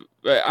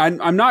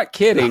 I'm not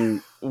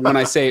kidding when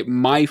I say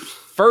my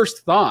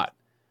first thought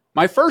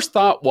my first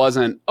thought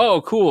wasn't,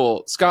 oh,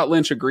 cool, Scott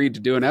Lynch agreed to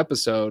do an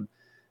episode.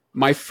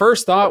 My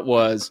first thought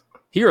was,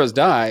 heroes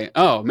die.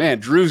 Oh, man,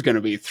 Drew's going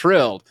to be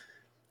thrilled.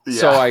 Yeah.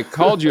 So I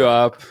called you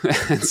up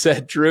and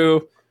said,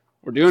 Drew,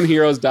 we're doing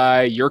Heroes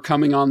Die. You're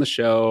coming on the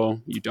show.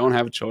 You don't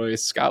have a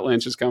choice. Scott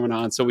Lynch is coming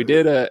on. So we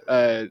did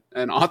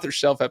an author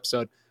shelf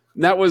episode.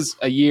 And that was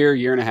a year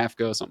and a half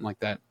ago, something like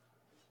that.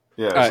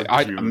 Yeah,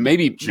 like June,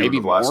 maybe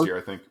of more. last year,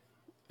 I think.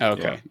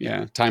 Okay,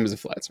 yeah. Time is a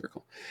flat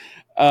circle.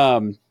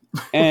 And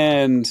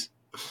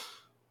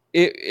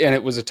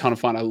it was a ton of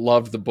fun. I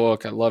loved the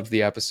book. I loved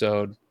the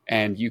episode.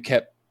 And you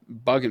kept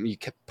bugging me. You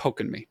kept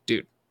poking me.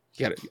 Dude,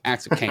 you got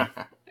Acts of Cain.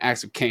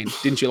 Acts of Cain.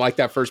 Didn't you like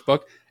that first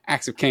book?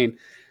 Acts of Cain.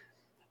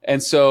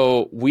 And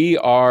so we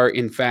are,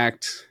 in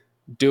fact,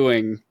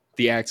 doing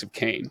the Acts of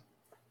Cain.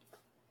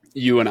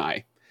 You and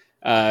I.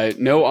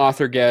 No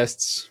author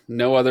guests,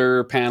 no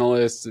other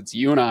panelists. It's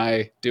you and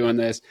I doing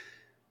this.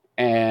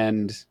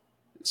 And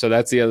so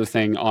that's the other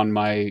thing on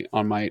my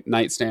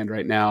nightstand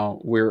right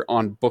now. We're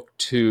on book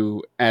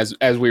 2 as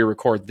we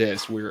record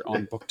this. We're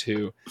on book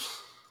 2.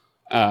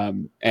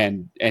 And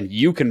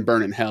you can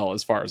burn in hell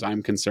as far as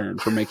I'm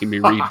concerned for making me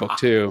read book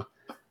 2.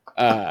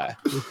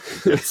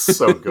 It's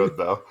so good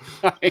though.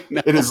 I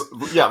know. It is,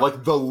 yeah,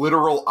 like the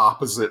literal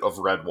opposite of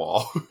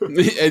Redwall.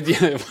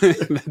 Yeah,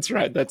 that's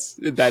right.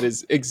 That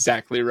is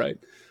exactly right.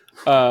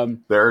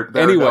 There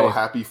anyway. are no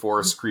happy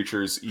forest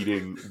creatures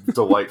eating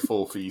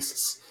delightful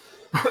feasts.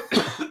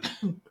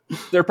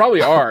 There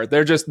probably are.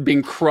 They're just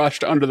being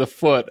crushed under the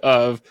foot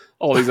of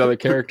all these other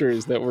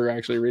characters that we're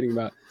actually reading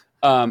about.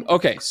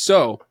 Okay,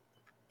 so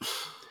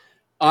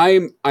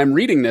I'm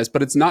reading this,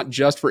 but it's not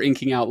just for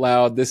Inking Out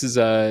Loud. This is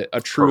a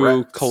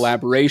true Correct.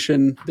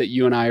 collaboration that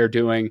you and I are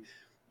doing.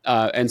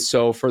 And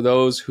so for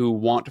those who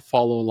want to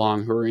follow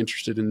along, who are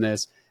interested in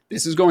this,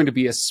 this is going to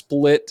be a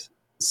split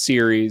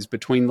series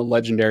between the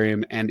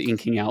Legendarium and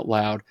Inking Out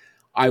Loud.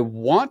 I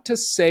want to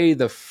say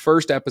the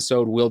first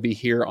episode will be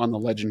here on the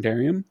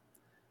Legendarium.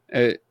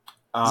 Is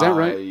that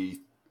right?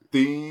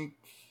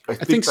 I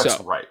think that's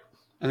so. right.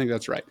 I think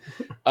that's right.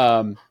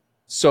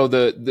 So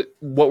the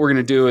what we're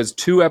going to do is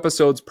 2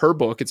 episodes per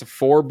book. It's a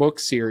 4-book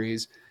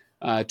series,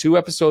 2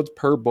 episodes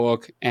per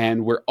book,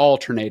 and we're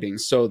alternating.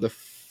 So the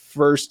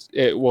first,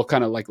 it will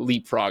kind of like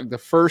leapfrog. The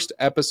first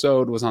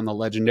episode was on the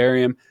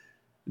Legendarium.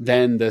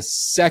 Then the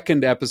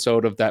second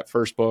episode of that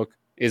first book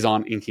is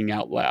on Inking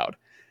Out Loud.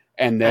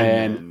 And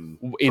then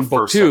in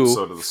book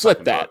 2,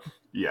 flip that. Book.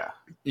 Yeah.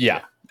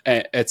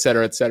 Et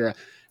cetera, et cetera.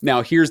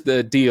 Now, here's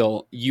the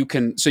deal. You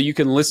can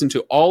listen to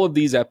all of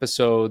these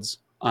episodes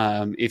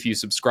if you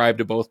subscribe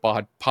to both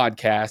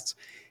podcasts.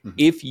 Mm-hmm.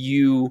 If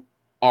you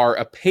are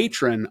a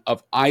patron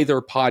of either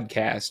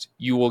podcast,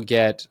 you will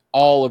get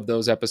all of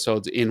those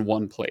episodes in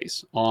one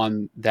place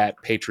on that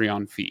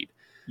Patreon feed.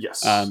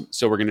 Yes.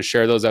 So we're going to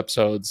share those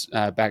episodes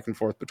back and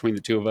forth between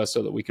the two of us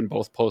so that we can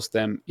both post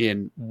them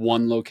in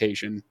one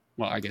location.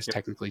 Well, I guess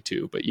technically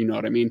 2, but you know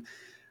what I mean?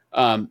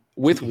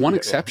 With one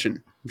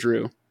exception,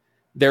 Drew.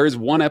 There is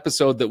one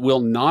episode that will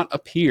not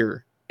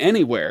appear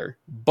anywhere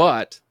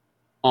but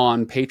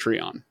on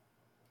Patreon.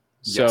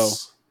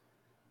 Yes. So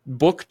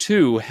book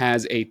 2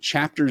 has a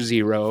chapter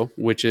 0,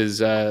 which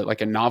is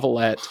like a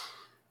novelette.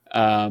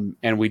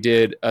 And we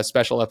did a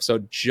special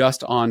episode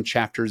just on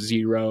chapter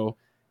 0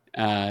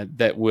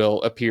 that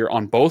will appear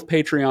on both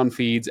Patreon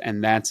feeds.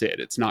 And that's it.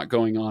 It's not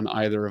going on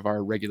either of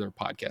our regular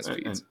podcast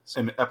feeds.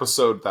 An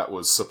episode that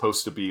was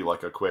supposed to be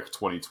like a quick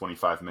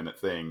 20-25 minute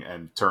thing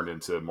and turned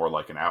into more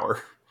like an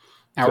hour.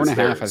 Hour and a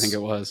half, I think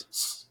it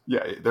was.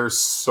 Yeah, there's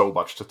so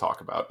much to talk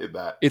about in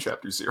that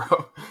chapter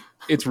 0.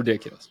 It's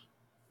ridiculous.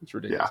 It's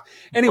ridiculous.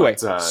 Yeah. Anyway,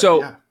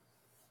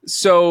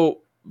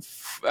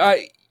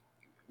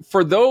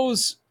 for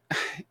those,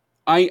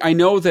 I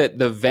know that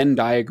the Venn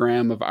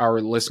diagram of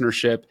our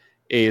listenership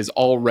is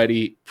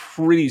already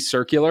pretty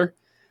circular.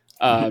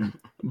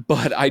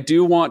 But I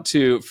do want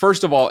to,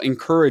 first of all,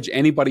 encourage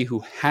anybody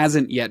who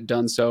hasn't yet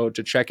done so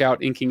to check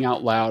out Inking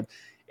Out Loud.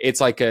 It's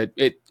like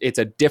it's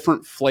a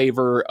different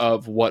flavor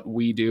of what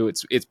we do.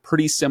 It's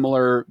pretty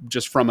similar,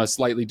 just from a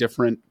slightly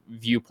different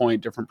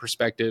viewpoint, different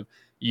perspective.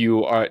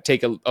 You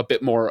take a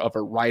bit more of a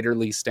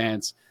writerly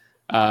stance,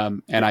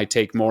 and I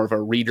take more of a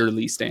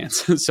readerly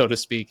stance, so to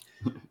speak.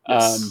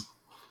 Yes.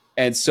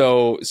 And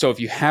so if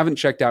you haven't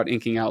checked out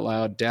Inking Out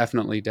Loud,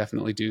 definitely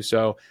do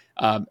so.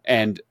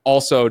 And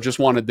also just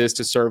wanted this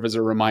to serve as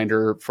a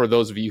reminder for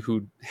those of you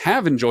who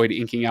have enjoyed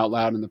Inking Out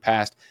Loud in the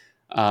past,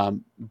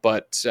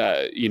 but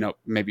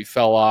maybe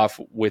fell off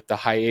with the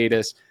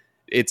hiatus.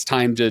 It's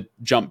time to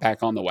jump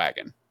back on the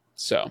wagon.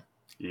 So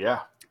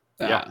yeah.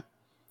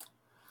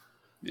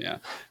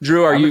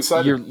 Drew,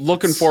 you're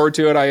looking forward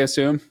to it, I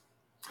assume?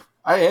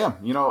 I am.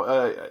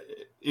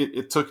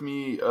 It took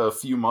me a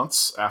few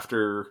months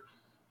after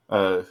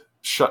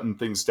shutting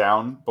things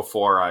down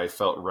before I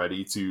felt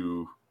ready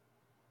to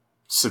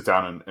sit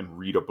down and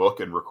read a book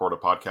and record a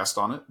podcast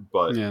on it.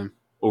 But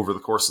over the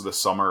course of the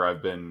summer,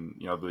 I've been,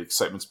 the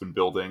excitement's been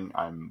building.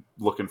 I'm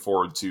looking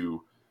forward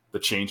to the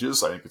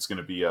changes. I think it's going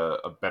to be a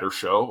better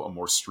show, a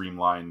more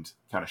streamlined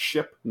kind of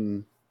ship.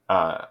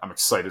 I'm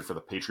excited for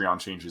the Patreon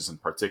changes in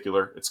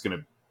particular. It's going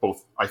to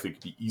both, I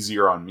think, be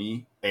easier on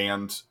me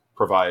and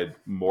provide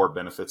more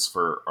benefits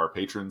for our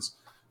patrons.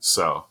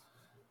 So,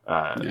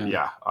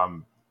 yeah,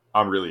 I'm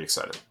really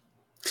excited.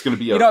 It's going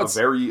to be a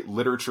very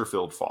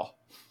literature-filled fall.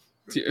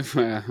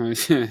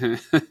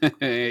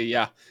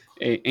 Yeah,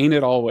 ain't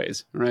it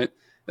always, right?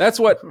 That's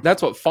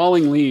what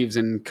falling leaves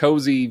and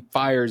cozy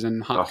fires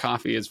and hot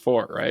coffee is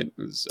for, right?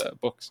 Is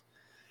books.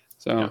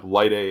 So yeah,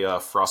 light a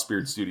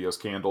Frostbeard Studios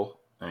candle,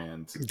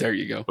 and there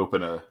you go.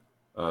 Open a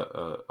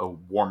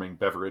warming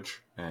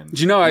beverage. And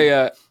do you know,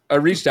 I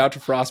reached out to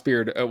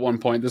Frostbeard at one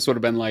point. This would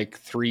have been like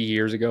 3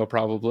 years ago,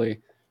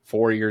 probably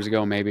 4 years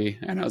ago, maybe.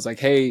 And I was like,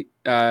 hey,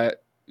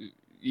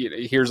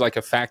 here's like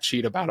a fact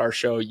sheet about our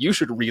show. You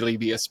should really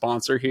be a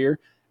sponsor here.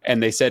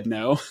 And they said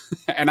no.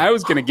 And I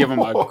was going to give them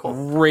a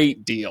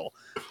great deal.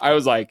 I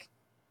was like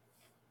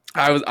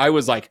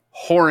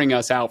whoring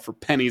us out for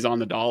pennies on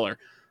the dollar.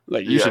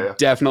 Like, you should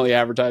definitely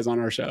advertise on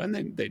our show. And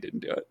they didn't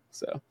do it.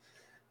 So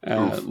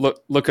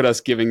look at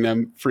us giving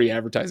them free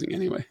advertising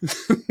anyway.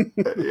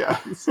 Yeah.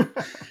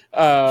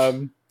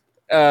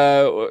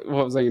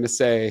 What was I going to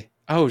say?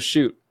 Oh,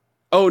 shoot.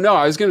 Oh, no,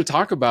 I was going to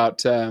talk about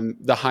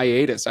the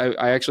hiatus.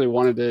 I actually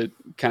wanted to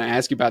kind of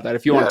ask you about that.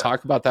 If you want to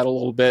talk about that a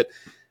little bit.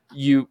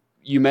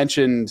 You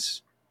mentioned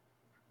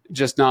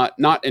just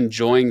not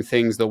enjoying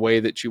things the way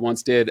that you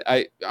once did.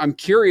 I'm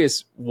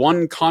curious,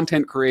 one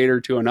content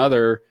creator to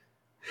another,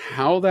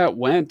 how that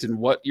went and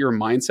what your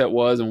mindset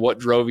was and what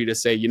drove you to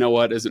say, you know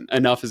what,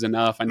 enough is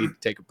enough. I need to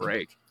take a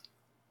break.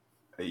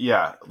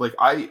 Yeah. Like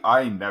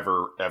I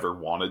never, ever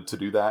wanted to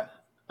do that.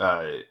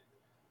 I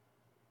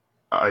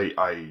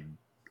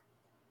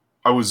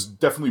was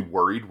definitely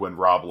worried when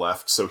Rob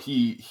left. So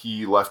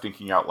he left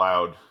Inking Out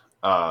Loud.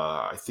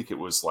 I think it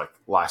was like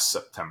last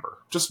September,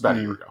 just about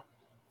a year ago.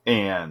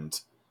 And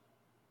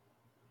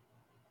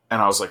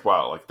I was like,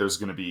 wow, like there's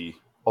going to be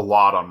a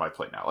lot on my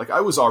plate now. Like I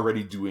was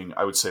already doing,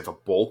 I would say, the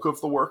bulk of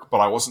the work, but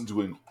I wasn't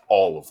doing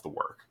all of the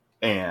work.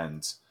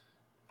 And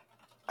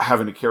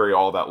having to carry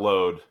all that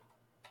load,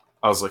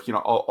 I was like,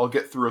 I'll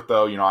get through it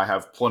though. I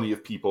have plenty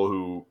of people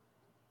who,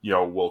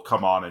 will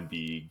come on and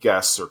be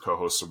guests or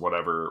co-hosts or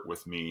whatever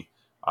with me.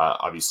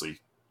 Obviously,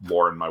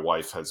 Lauren, my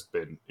wife, has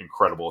been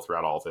incredible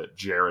throughout all of it.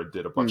 Jared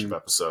did a bunch of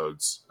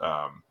episodes.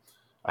 I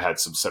had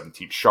some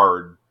 17th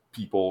Shard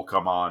people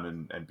come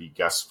on and be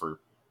guests for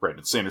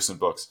Brandon Sanderson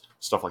books,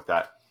 stuff like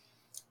that.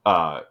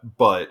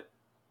 But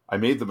I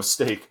made the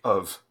mistake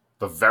of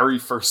the very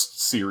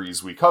first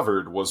series we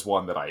covered was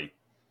one that I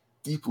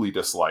deeply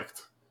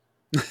disliked.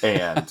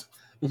 And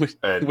which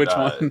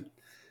one?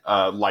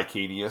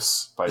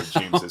 Lycanius by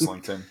James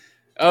Islington.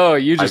 Oh,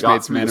 you just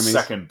made some enemies. The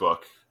second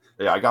book.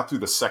 Yeah, I got through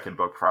the second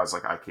book before I was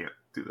like, I can't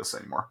do this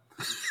anymore.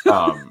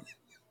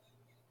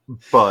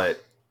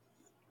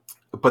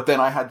 But then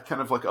I had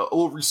kind of like a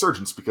little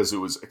resurgence because it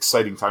was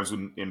exciting times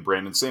in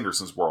Brandon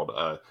Sanderson's world.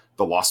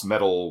 The Lost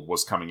Metal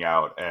was coming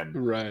out,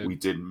 and we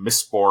did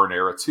Mistborn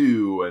Era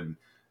 2,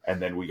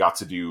 and then we got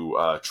to do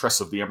Tress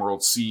of the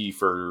Emerald Sea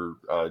for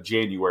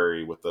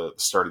January with the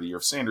start of the year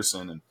of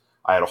Sanderson, and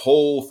I had a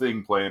whole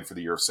thing planned for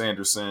the year of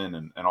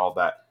Sanderson and all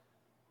that.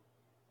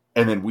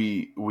 And then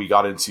we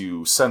got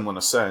into Senlin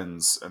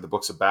Ascends and the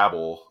Books of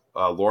Babel.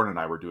 Lauren and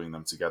I were doing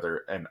them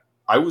together, and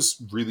I was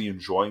really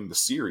enjoying the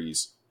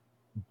series,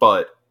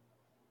 but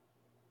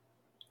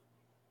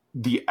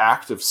the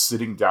act of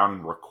sitting down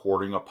and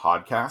recording a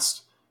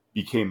podcast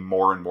became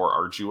more and more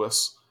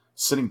arduous.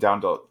 Sitting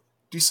down to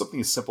do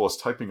something as simple as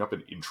typing up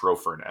an intro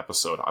for an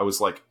episode, I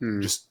was like,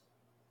 it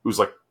was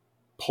like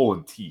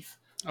pulling teeth.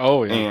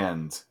 Oh, yeah.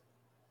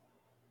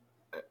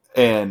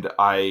 And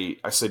I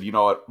said, you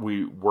know what,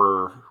 we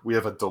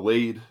have a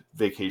delayed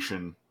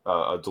vacation,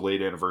 a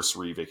delayed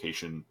anniversary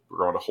vacation. We're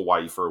going to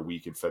Hawaii for a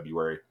week in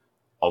February.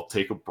 I'll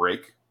take a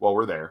break while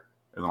we're there,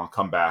 and then I'll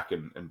come back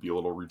and be a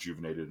little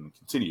rejuvenated and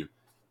continue.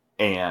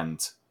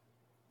 And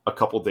a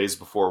couple days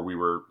before we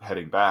were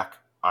heading back,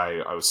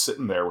 I was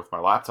sitting there with my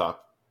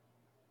laptop,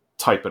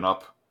 typing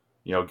up,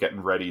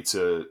 getting ready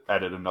to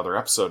edit another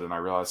episode, and I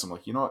realized, I'm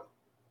like, you know what?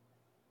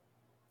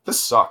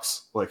 This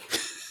sucks. Like,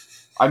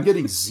 I'm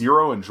getting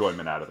zero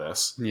enjoyment out of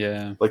this.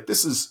 Yeah. Like,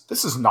 this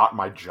is not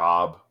my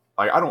job.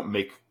 I don't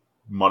make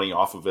money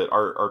off of it.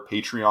 Our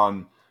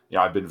Patreon,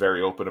 I've been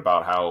very open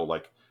about how,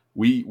 like,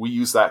 we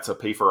use that to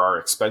pay for our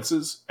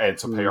expenses and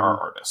to pay our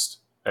artist.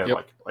 And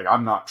like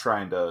I'm not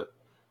trying to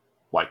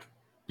like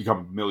become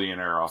a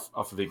millionaire off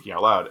of Inking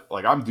Out Loud.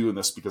 Like, I'm doing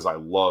this because I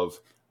love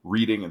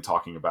reading and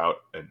talking about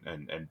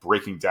and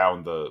breaking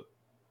down the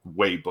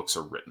way books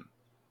are written.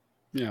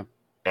 Yeah.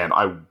 And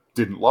I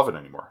didn't love it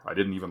anymore. I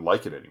didn't even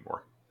like it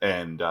anymore.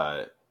 And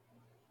I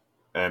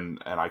kind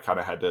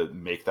of had to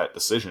make that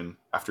decision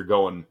after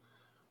going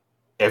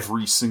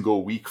every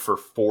single week for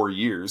 4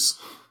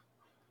 years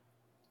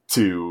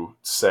to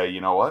say,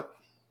 you know what?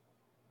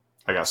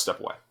 I got to step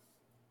away.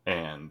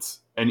 And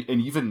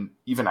even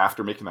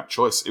after making that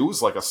choice, it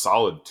was like a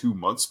solid 2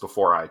 months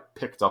before I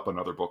picked up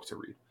another book to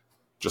read,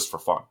 just for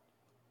fun.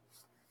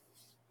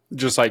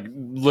 Just like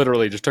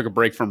literally just took a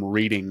break from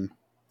reading.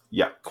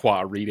 Yeah.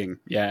 Qua reading.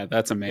 Yeah,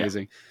 that's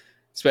amazing.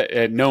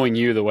 knowing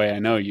you the way I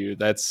know you,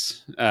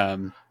 that's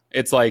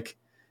it's like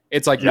Yeah.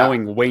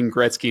 knowing Wayne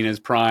Gretzky in his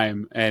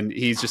prime, and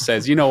he just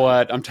says, you know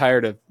what, I'm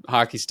tired of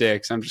hockey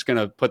sticks. I'm just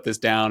gonna put this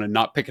down and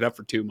not pick it up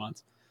for 2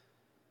 months.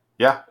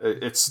 Yeah.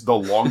 It's the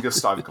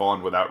longest I've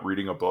gone without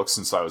reading a book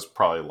since I was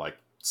probably like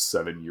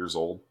 7 years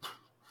old.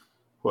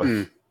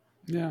 Mm,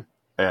 yeah.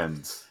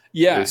 And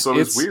Yeah. so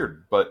it's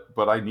weird, but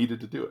I needed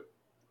to do it.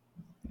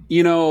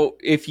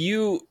 If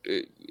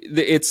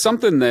it's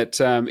something that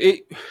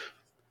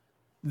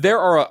there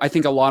are, I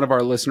think, a lot of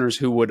our listeners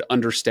who would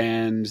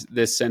understand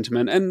this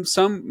sentiment, and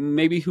some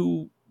maybe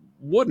who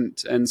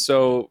wouldn't. And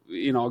so,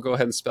 I'll go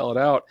ahead and spell it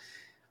out.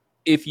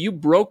 If you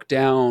broke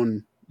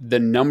down the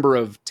number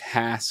of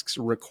tasks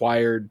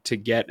required to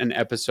get an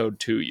episode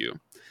to you,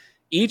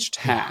 each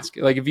task,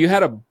 like if you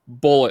had a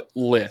bullet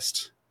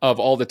list of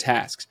all the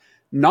tasks,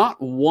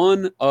 not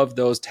one of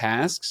those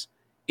tasks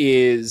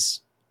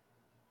is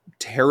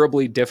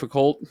terribly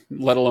difficult,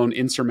 let alone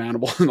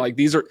insurmountable. Like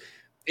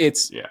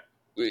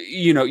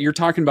you're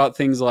talking about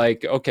things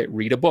like, okay,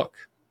 read a book.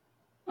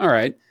 All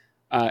right.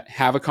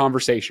 Have a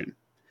conversation.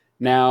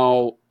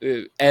 Now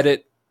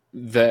edit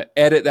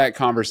that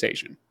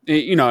conversation.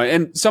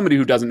 And somebody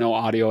who doesn't know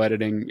audio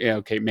editing,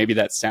 okay, maybe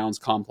that sounds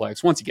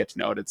complex. Once you get to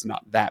know it, it's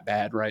not that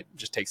bad, right? It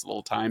just takes a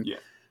little time. Yeah.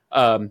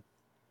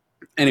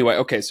 Anyway,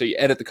 okay, so you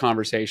edit the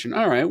conversation.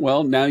 All right,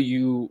 well, now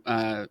you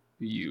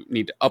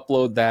need to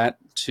upload that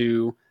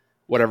to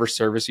whatever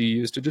service you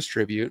use to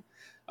distribute.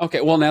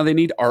 Okay, well, now they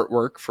need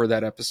artwork for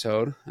that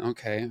episode.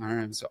 Okay, all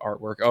right, so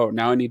artwork. Oh,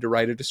 now I need to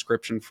write a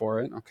description for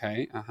it.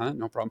 Okay,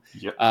 no problem.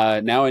 Yep.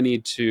 Now I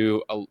need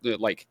to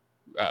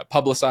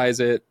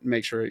publicize it,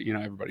 make sure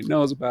everybody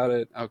knows about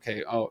it.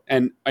 Okay. Oh,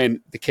 and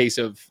in the case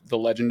of the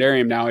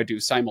Legendarium, now I do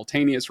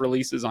simultaneous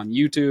releases on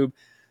YouTube,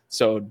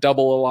 so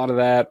double a lot of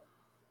that.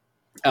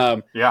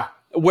 Yeah.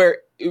 Where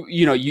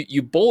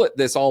you bullet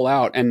this all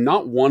out, and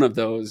not one of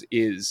those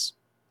is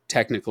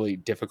technically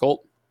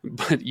difficult,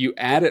 but you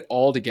add it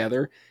all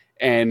together,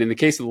 and in the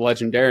case of the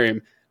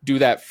Legendarium, do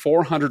that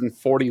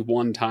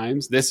 441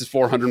 times. This is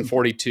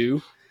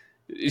 442.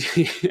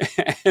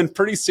 And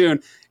pretty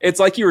soon, it's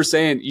like you were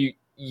saying,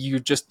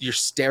 you're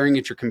staring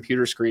at your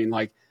computer screen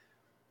like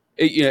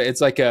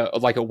it's like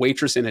a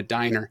waitress in a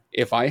diner.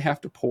 If I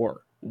have to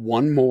pour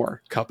one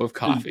more cup of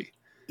coffee,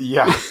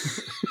 yeah,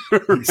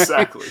 right?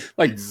 Exactly,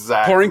 like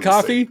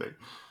exactly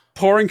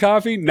pouring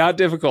coffee, not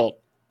difficult.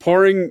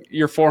 Pouring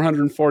your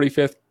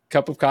 445th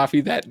cup of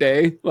coffee that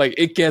day, like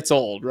it gets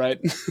old, right?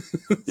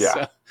 Yeah,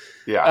 so,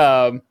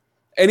 yeah.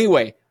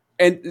 Anyway.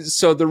 And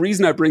so the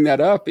reason I bring that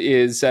up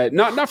is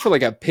not for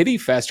like a pity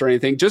fest or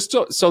anything, just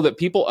so that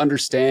people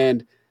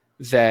understand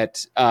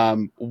that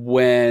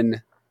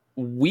when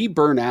we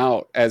burn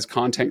out as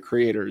content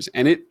creaters,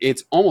 and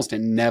it's almost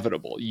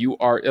inevitable. You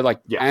are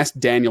ask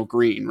Daniel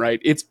Green, right?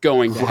 It's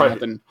going to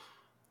happen.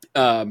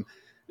 Don't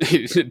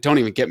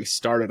even get me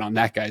started on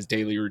that guy's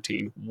daily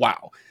routine.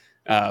 Wow.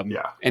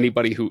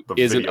 Anybody who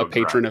isn't a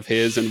patron of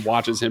his and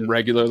watches him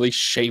regularly,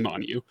 shame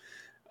on you.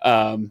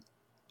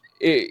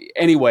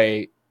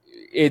 Anyway,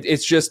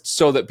 it's just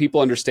so that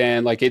people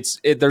understand, like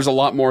there's a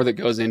lot more that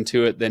goes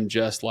into it than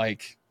just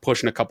like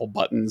pushing a couple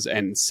buttons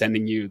and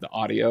sending you the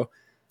audio.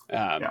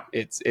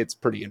 It's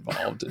pretty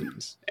involved,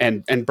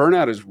 and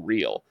burnout is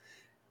real.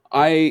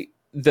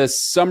 The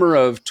summer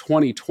of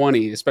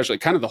 2020, especially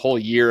kind of the whole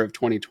year of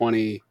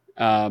 2020,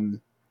 that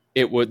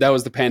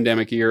was the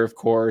pandemic year, of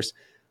course.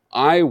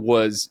 I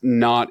was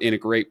not in a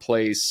great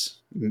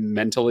place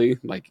mentally,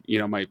 like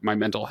my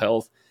mental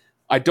health.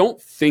 I don't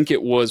think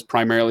it was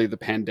primarily the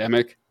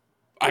pandemic.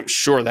 I'm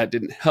sure that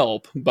didn't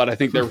help, but I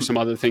think there were some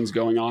other things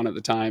going on at the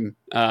time.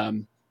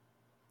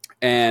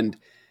 And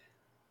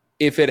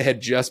if it had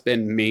just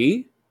been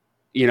me,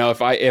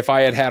 if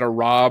I had a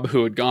Rob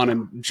who had gone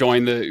and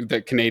joined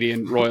the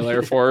Canadian Royal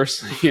Air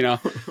Force,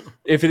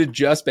 if it had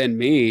just been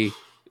me,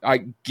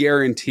 I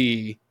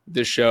guarantee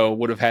the show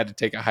would have had to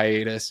take a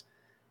hiatus.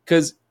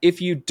 Because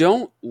if you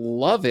don't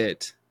love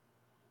it,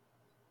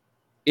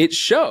 it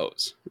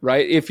shows,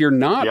 right? If you're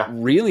not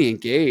really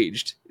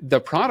engaged, the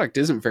product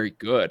isn't very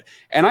good.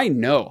 And I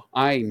know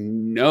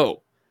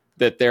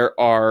that there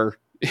are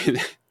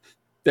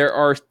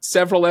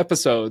several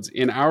episodes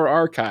in our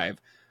archive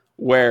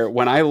where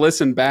when I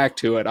listen back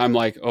to it, I'm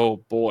like, oh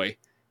boy,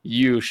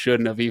 you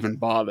shouldn't have even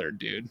bothered,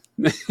 dude.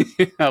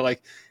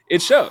 Like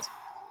it shows.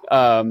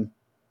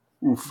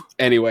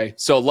 Anyway,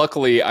 so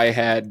luckily I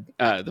had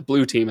the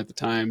blue team at the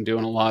time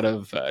doing a lot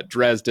of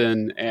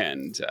Dresden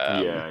and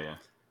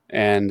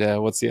and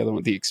what's the other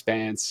one? The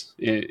Expanse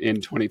in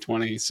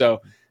 2020.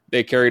 So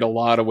they carried a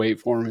lot of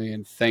weight for me,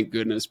 and thank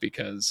goodness,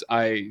 because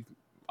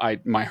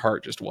my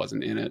heart just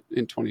wasn't in it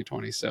in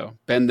 2020. So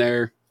been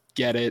there,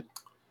 get it.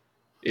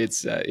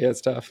 It's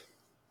tough.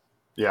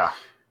 Yeah,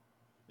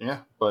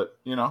 but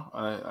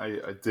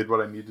I did what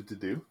I needed to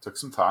do. Took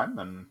some time,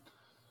 and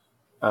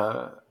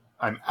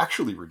I'm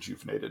actually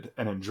rejuvenated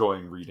and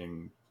enjoying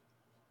reading,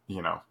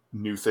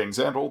 new things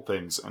and old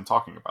things and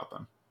talking about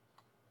them.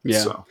 Yeah.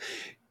 So.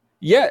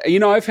 Yeah,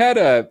 I've had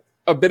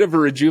a bit of a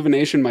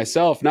rejuvenation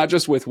myself, not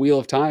just with Wheel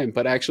of Time,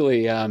 but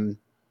actually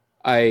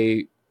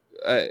I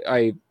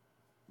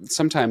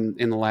sometime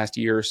in the last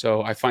year or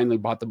so, I finally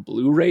bought the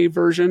Blu-ray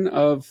version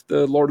of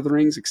the Lord of the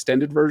Rings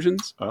extended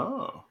versions.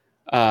 Oh.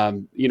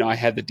 I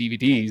had the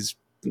DVDs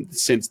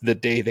since the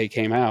day they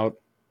came out.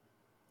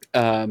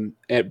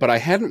 But I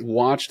hadn't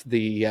watched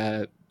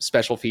the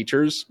special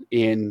features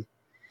in,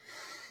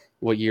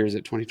 what year is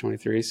it?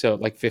 2023. So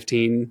like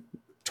 15,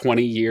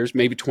 20 years,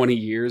 maybe 20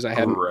 years. I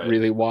hadn't Right.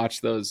 really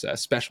watched those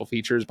special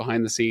features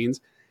behind the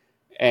scenes.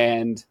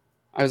 And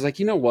I was like,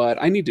 you know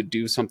what? I need to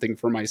do something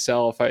for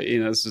myself.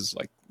 This is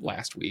like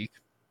last week.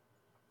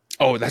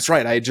 Oh, that's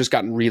right. I had just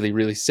gotten really,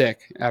 really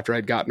sick after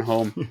I'd gotten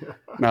home.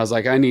 And I was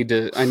like, I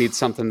need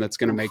something that's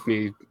going to make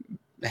me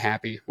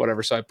happy,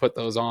 whatever. So I put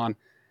those on,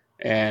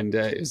 and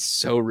it's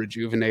so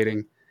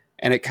rejuvenating.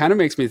 And it kind of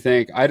makes me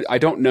think, I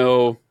don't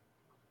know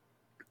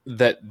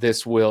that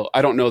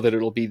I don't know that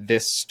it'll be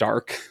this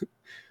stark,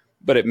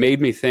 but it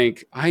made me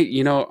think, I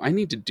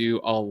need to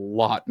do a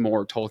lot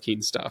more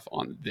Tolkien stuff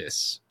on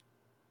this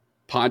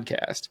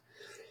podcast.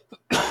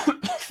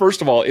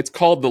 First of all, it's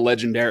called the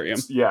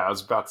Legendarium. Yeah, I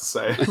was about to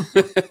say.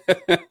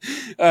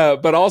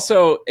 But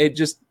also,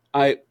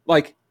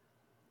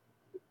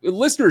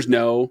 listeners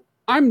know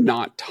I'm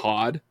not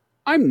Todd.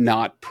 I'm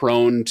not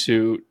prone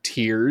to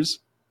tears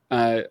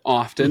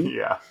often.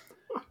 Yeah.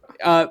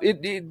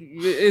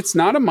 It's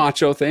not a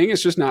macho thing.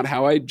 It's just not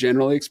how I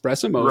generally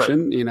express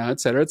emotion, right. Et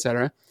cetera, et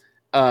cetera.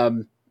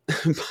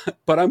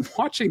 But I'm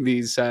watching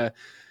these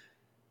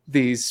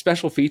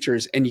special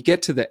features, and you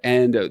get to the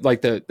end,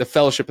 like the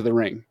Fellowship of the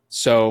Ring.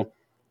 So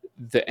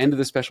the end of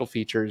the special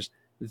features,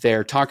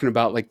 they're talking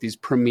about like these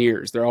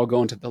premieres. They're all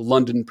going to the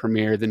London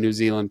premiere, the New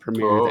Zealand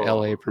premiere, the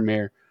LA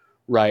premiere,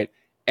 right?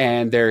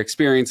 And their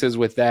experiences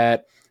with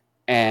that.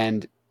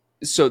 And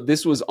so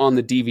this was on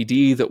the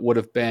DVD that would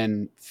have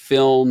been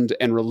filmed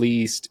and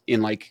released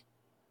in like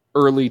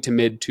early to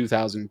mid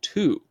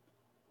 2002.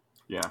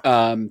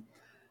 Yeah.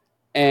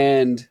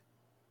 And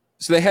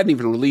so they hadn't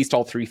even released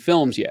all 3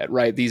 films yet,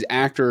 right? These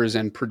actors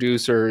and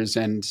producers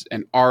and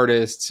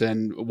artists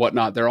and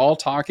whatnot, they're all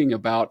talking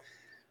about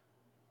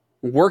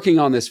working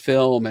on this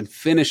film and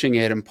finishing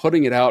it and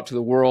putting it out to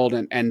the world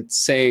and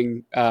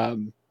saying,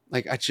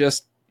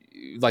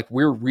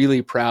 we're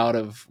really proud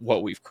of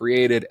what we've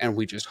created, and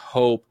we just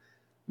hope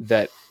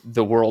that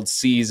the world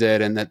sees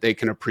it and that they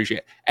can appreciate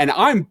it. And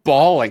I'm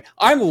bawling.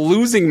 I'm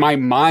losing my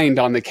mind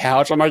on the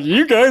couch. I'm like,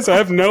 you guys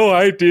have no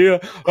idea.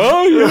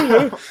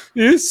 Oh,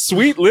 you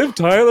sweet Liv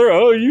Tyler.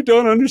 Oh, you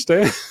don't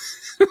understand.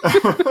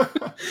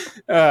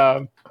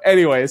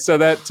 Anyway, so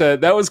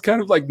that was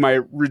kind of like my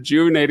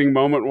rejuvenating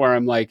moment where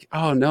I'm like,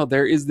 oh no,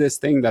 there is this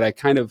thing that I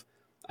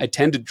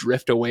tend to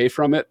drift away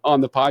from it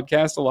on the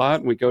podcast a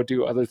lot, and we go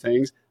do other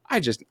things.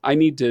 I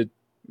need to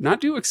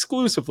not do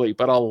exclusively,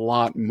 but a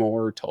lot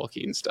more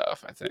Tolkien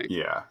stuff, I think.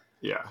 Yeah.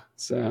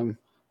 So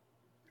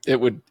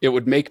it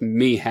would make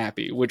me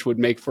happy, which would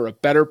make for a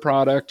better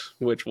product,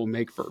 which will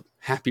make for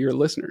happier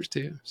listeners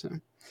too. So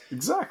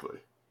Exactly.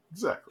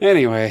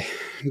 Anyway,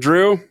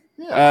 Drew,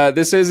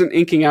 this isn't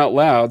inking out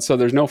loud, so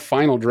there's no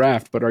final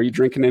draft, but are you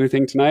drinking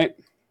anything tonight?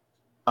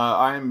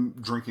 I'm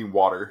drinking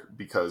water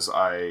because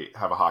I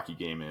have a hockey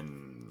game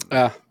in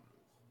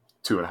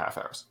 2.5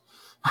 hours.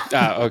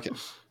 Okay.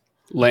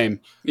 Lame.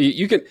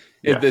 You can.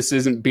 If this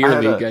isn't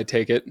beer league, I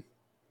take it.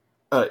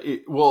 You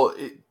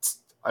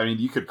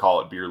could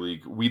call it beer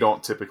league. We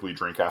don't typically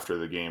drink after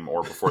the game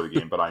or before the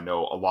game, but I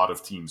know a lot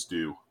of teams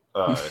do.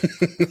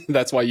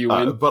 That's why you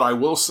win. But I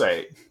will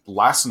say,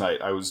 last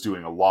night I was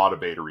doing a lot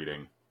of beta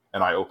reading,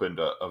 and I opened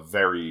a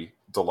very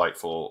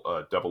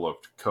delightful double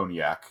oaked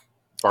cognac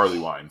barley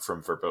wine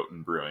from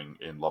Verboten Brewing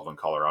in Loveland,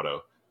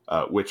 Colorado,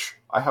 which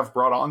I have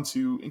brought on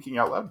to Inking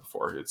Out Loud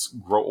before. It's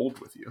Grow Old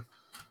With You.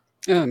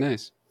 Oh,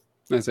 nice.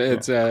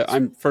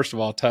 I'm first of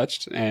all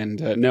touched,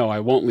 and no, I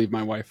won't leave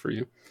my wife for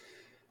you.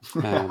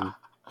 I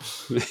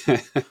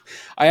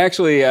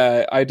actually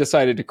I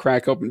decided to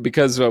crack open,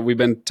 because we've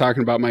been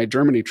talking about my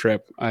Germany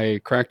trip.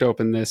 I cracked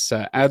open this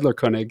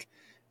Adlerkönig.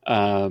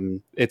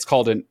 It's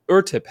called an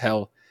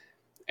Urtyp,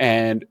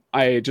 and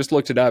I just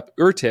looked it up.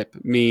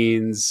 Urtyp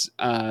means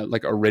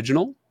like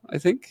original, I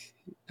think,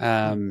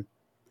 and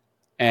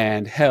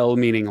hell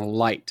meaning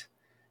light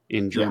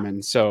in German.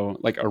 Yeah. So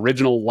like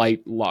original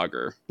light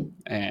lager,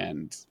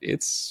 and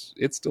it's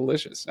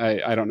delicious.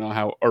 I don't know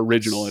how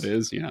original it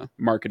is.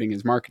 Marketing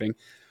is marketing,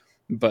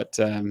 but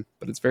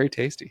it's very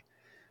tasty.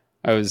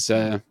 I was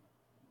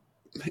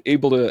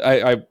able to,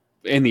 I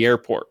in the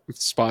airport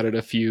spotted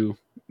a few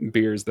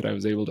beers that I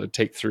was able to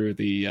take through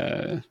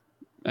the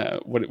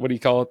what do you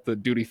call it? The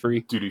duty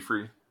free.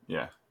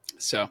 Yeah.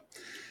 So,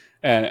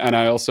 and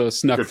I also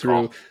snuck Good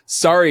through. Call.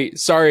 Sorry.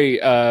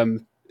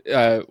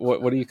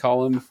 What do you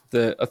call them?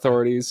 The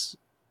authorities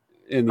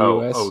in the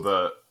U.S.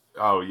 The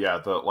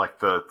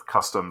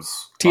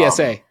customs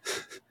TSA.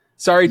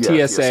 Sorry,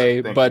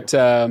 TSA,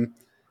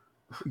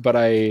 but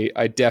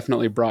I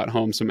definitely brought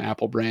home some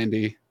apple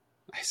brandy.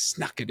 I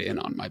snuck it in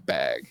on my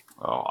bag.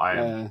 Oh,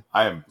 I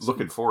am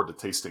looking forward to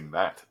tasting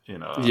that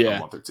in a Yeah.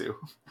 month or two.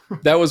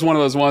 That was one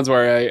of those ones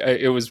where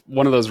it was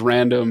one of those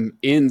random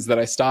inns that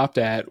I stopped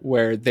at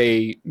where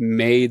they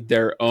made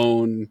their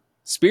own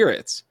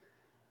spirits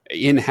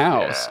in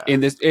house Yeah. in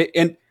this.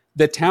 And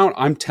the town,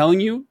 I'm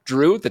telling you,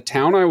 Drew, the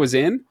town I was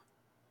in,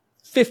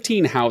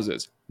 15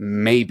 houses,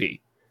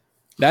 maybe.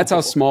 That's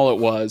how small it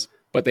was.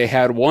 But they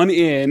had one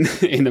inn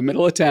in the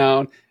middle of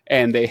town,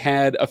 and they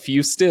had a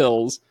few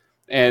stills,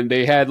 and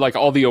they had like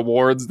all the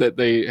awards that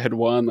they had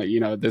won. Like,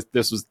 you know,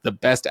 this was the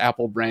best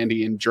apple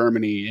brandy in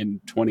Germany in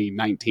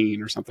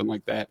 2019 or something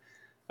like that.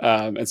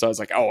 And so I was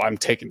like, oh, I'm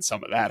taking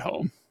some of that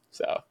home.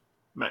 So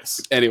Nice.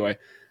 anyway,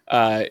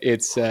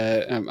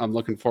 I'm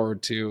looking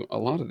forward to a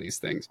lot of these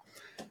things.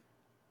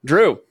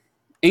 Drew,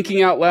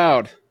 Inking Out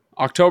Loud,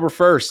 October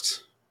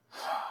 1st.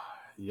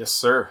 Yes,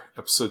 sir.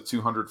 Episode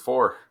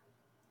 204.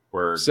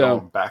 We're So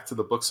going back to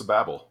the books of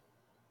Babel.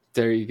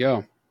 there you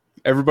go.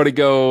 Everybody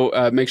go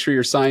make sure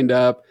you're signed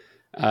up.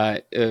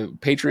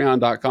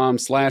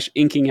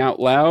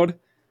 Patreon.com/inkingoutloud.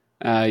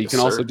 You can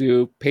also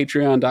do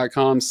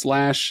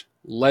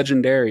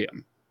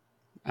patreon.com/legendarium.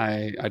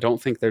 I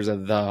don't think there's a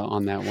the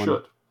on that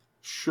one.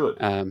 Should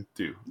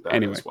do that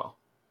anyway. as well.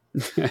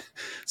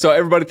 So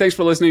everybody, thanks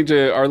for listening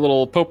to our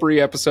little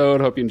potpourri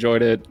episode. Hope you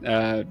enjoyed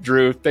it.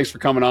 Drew, thanks for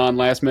coming on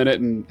last minute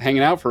and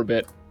hanging out for a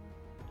bit.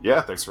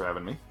 Yeah, thanks for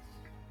having me.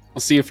 I'll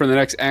see you for the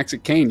next Axe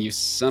at Kane, you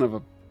son of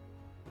a...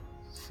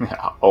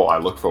 Oh, I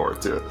look forward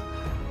to it.